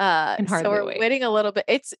 So we're waiting a little bit.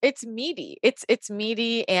 It's meaty. It's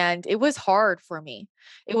meaty, and it was hard for me.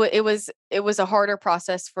 It was a harder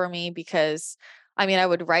process for me because I mean, I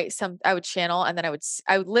would channel, and then I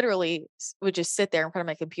would literally would just sit there in front of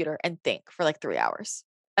my computer and think for like 3 hours.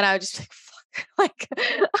 And I would just like, fuck, like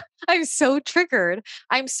I'm so triggered.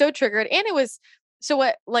 And it was, so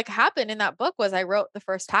what like happened in that book was I wrote the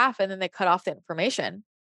first half and then they cut off the information.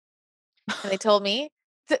 And they told me,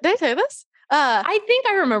 did I tell you this? I think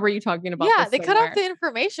I remember you talking about yeah, this they cut off the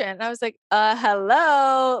information. And I was like,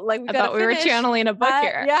 hello. Like I thought we were channeling a book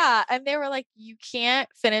here. Yeah. And they were like, you can't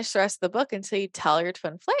finish the rest of the book until you tell your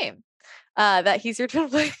twin flame that he's your twin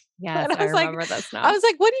flame. Yes, and I remember this now. I was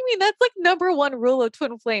like, what do you mean? That's like number one rule of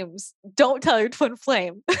twin flames. Don't tell your twin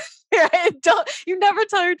flame. Right? You never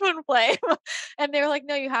tell your twin flame. And they were like,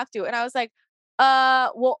 no, you have to. And I was like,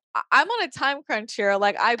 well, I'm on a time crunch here.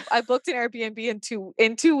 Like I booked an Airbnb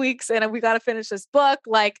in 2 weeks and we got to finish this book.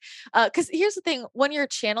 Like, cause here's the thing, when you're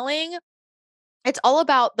channeling, it's all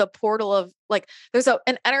about the portal of like, there's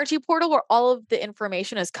an energy portal where all of the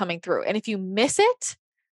information is coming through. And if you miss it,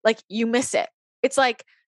 like you miss it. It's like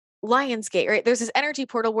Lionsgate, right? There's this energy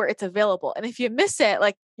portal where it's available. And if you miss it,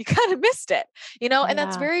 like you kind of missed it, and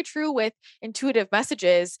that's very true with intuitive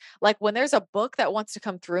messages. Like when there's a book that wants to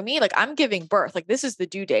come through me, like I'm giving birth, like this is the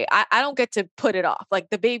due date. I don't get to put it off. Like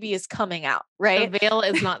the baby is coming out, right? The veil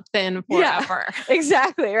is not thin forever.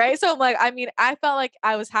 Exactly. Right. So I'm like, I mean, I felt like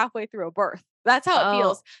I was halfway through a birth. That's how it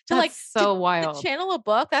feels to like so wild. To channel a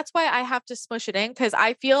book. That's why I have to smush it in, because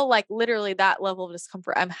I feel like literally that level of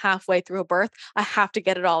discomfort. I'm halfway through a birth. I have to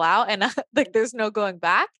get it all out, and like there's no going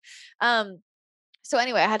back. So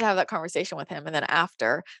anyway, I had to have that conversation with him, and then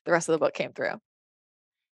after the rest of the book came through.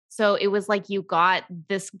 So it was like you got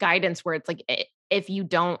this guidance where it's like if you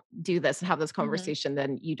don't do this and have this Mhm. conversation,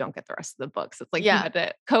 then you don't get the rest of the book. So it's like you Yeah. had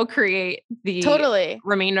to co-create the Totally.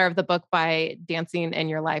 remainder of the book by dancing in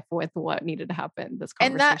your life with what needed to happen, this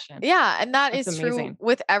And that conversation. yeah, and that That's is true amazing.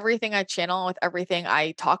 with everything I channel, with everything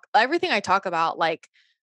I talk about, like,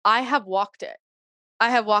 I have walked it. I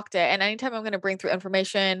have walked it, and anytime I'm gonna bring through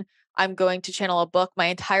information, I'm going to channel a book, my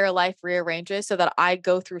entire life rearranges so that I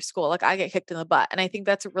go through school, like, I get kicked in the butt, and I think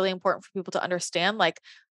that's really important for people to understand, like,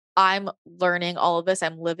 I'm learning all of this,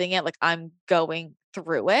 I'm living it, like, I'm going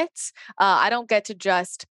through it. I don't get to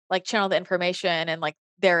just, like, channel the information and, like,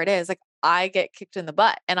 there it is, like, I get kicked in the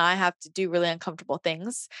butt, and I have to do really uncomfortable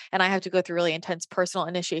things, and I have to go through really intense personal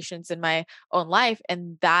initiations in my own life,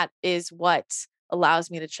 and that is what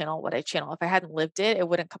allows me to channel what I channel. If I hadn't lived it, it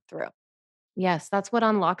wouldn't come through. Yes, that's what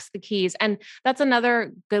unlocks the keys. And that's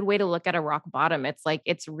another good way to look at a rock bottom. It's like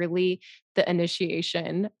it's really the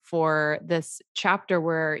initiation for this chapter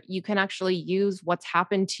where you can actually use what's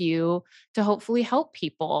happened to you to hopefully help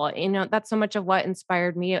people. That's so much of what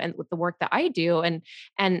inspired me and with the work that I do and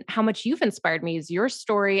how much you've inspired me is your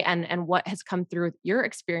story and what has come through your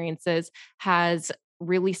experiences has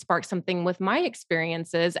really sparked something with my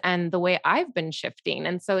experiences and the way I've been shifting.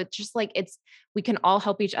 And so it's just like we can all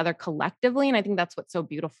help each other collectively. And I think that's what's so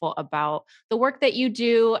beautiful about the work that you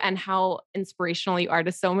do and how inspirational you are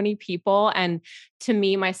to so many people and to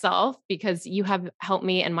me myself, because you have helped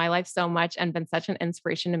me in my life so much and been such an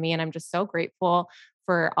inspiration to me. And I'm just so grateful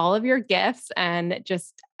for all of your gifts and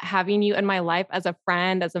just having you in my life as a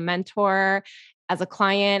friend, as a mentor, as a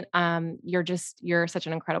client. You're such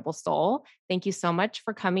an incredible soul. Thank you so much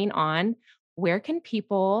for coming on. Where can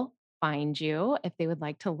people find you if they would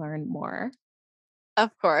like to learn more?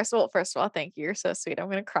 Of course. Well, first of all, thank you. You're so sweet. I'm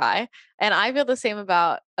gonna cry. And I feel the same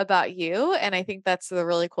about you. And I think that's the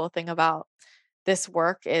really cool thing about this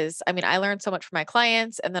work is, I mean, I learn so much from my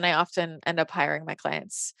clients, and then I often end up hiring my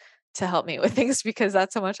clients to help me with things because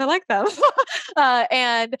that's how much I like them.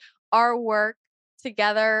 And our work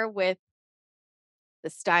together with the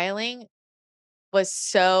styling was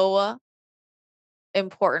so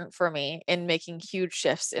important for me in making huge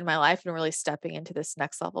shifts in my life and really stepping into this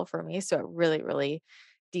next level for me. So it really, really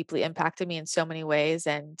deeply impacted me in so many ways.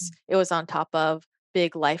 And it was on top of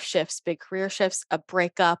big life shifts, big career shifts, a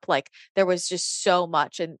breakup. Like there was just so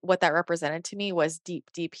much. And what that represented to me was deep,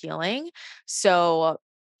 deep healing. So,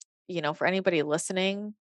 for anybody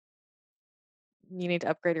listening, you need to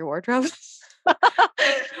upgrade your wardrobe.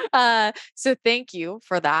 So thank you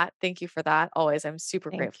for that. Thank you for that. Always, I'm super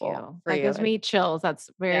Thank grateful you. for That you. gives me chills.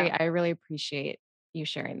 Yeah. I really appreciate you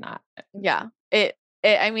sharing that. Yeah.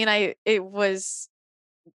 I mean, it was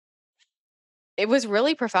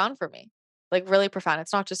really profound for me. Like really profound.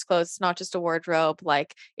 It's not just clothes, it's not just a wardrobe.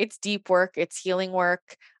 Like it's deep work, it's healing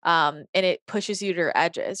work. And it pushes you to your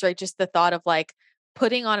edges, right? Just the thought of like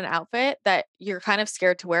putting on an outfit that you're kind of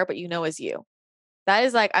scared to wear, but you know is you. That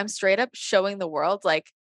is like I'm straight up showing the world like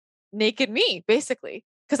naked me, basically.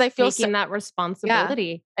 Cause I feel so Taking that yeah.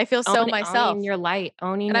 responsibility, I feel so owning myself. your light,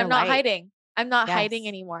 owning And your I'm not light. hiding. I'm not hiding Yes.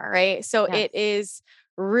 anymore, right? So Yes. it is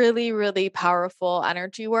really, really powerful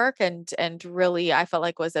energy work and really I felt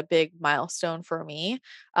like was a big milestone for me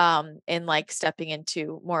in like stepping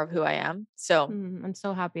into more of who I am. So I'm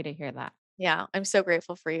so happy to hear that. yeah, I'm so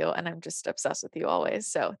grateful for you and I'm just obsessed with you always.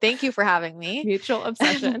 So thank you for having me. Mutual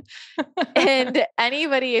obsession. And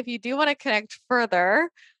anybody, if you do want to connect further,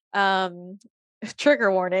 um,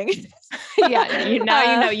 trigger warning. Yeah,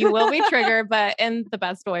 you uh, will be triggered, but in the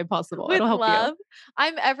best way possible. with It'll help you. love.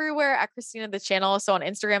 I'm everywhere at Christina the Channel. So on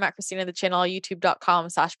Instagram at Christina the Channel,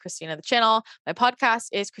 youtube.com/Christina the Channel. My podcast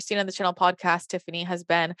is Christina the Channel Podcast. Tiffany has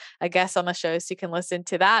been a guest on the show, so you can listen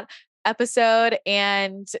to that episode.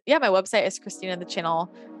 And yeah, my website is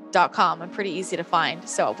ChristinaTheChannel.com. I'm pretty easy to find.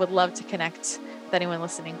 So I would love to connect with anyone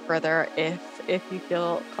listening further if you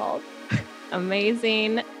feel called.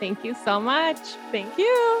 Amazing. Thank you so much. Thank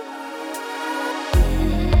you.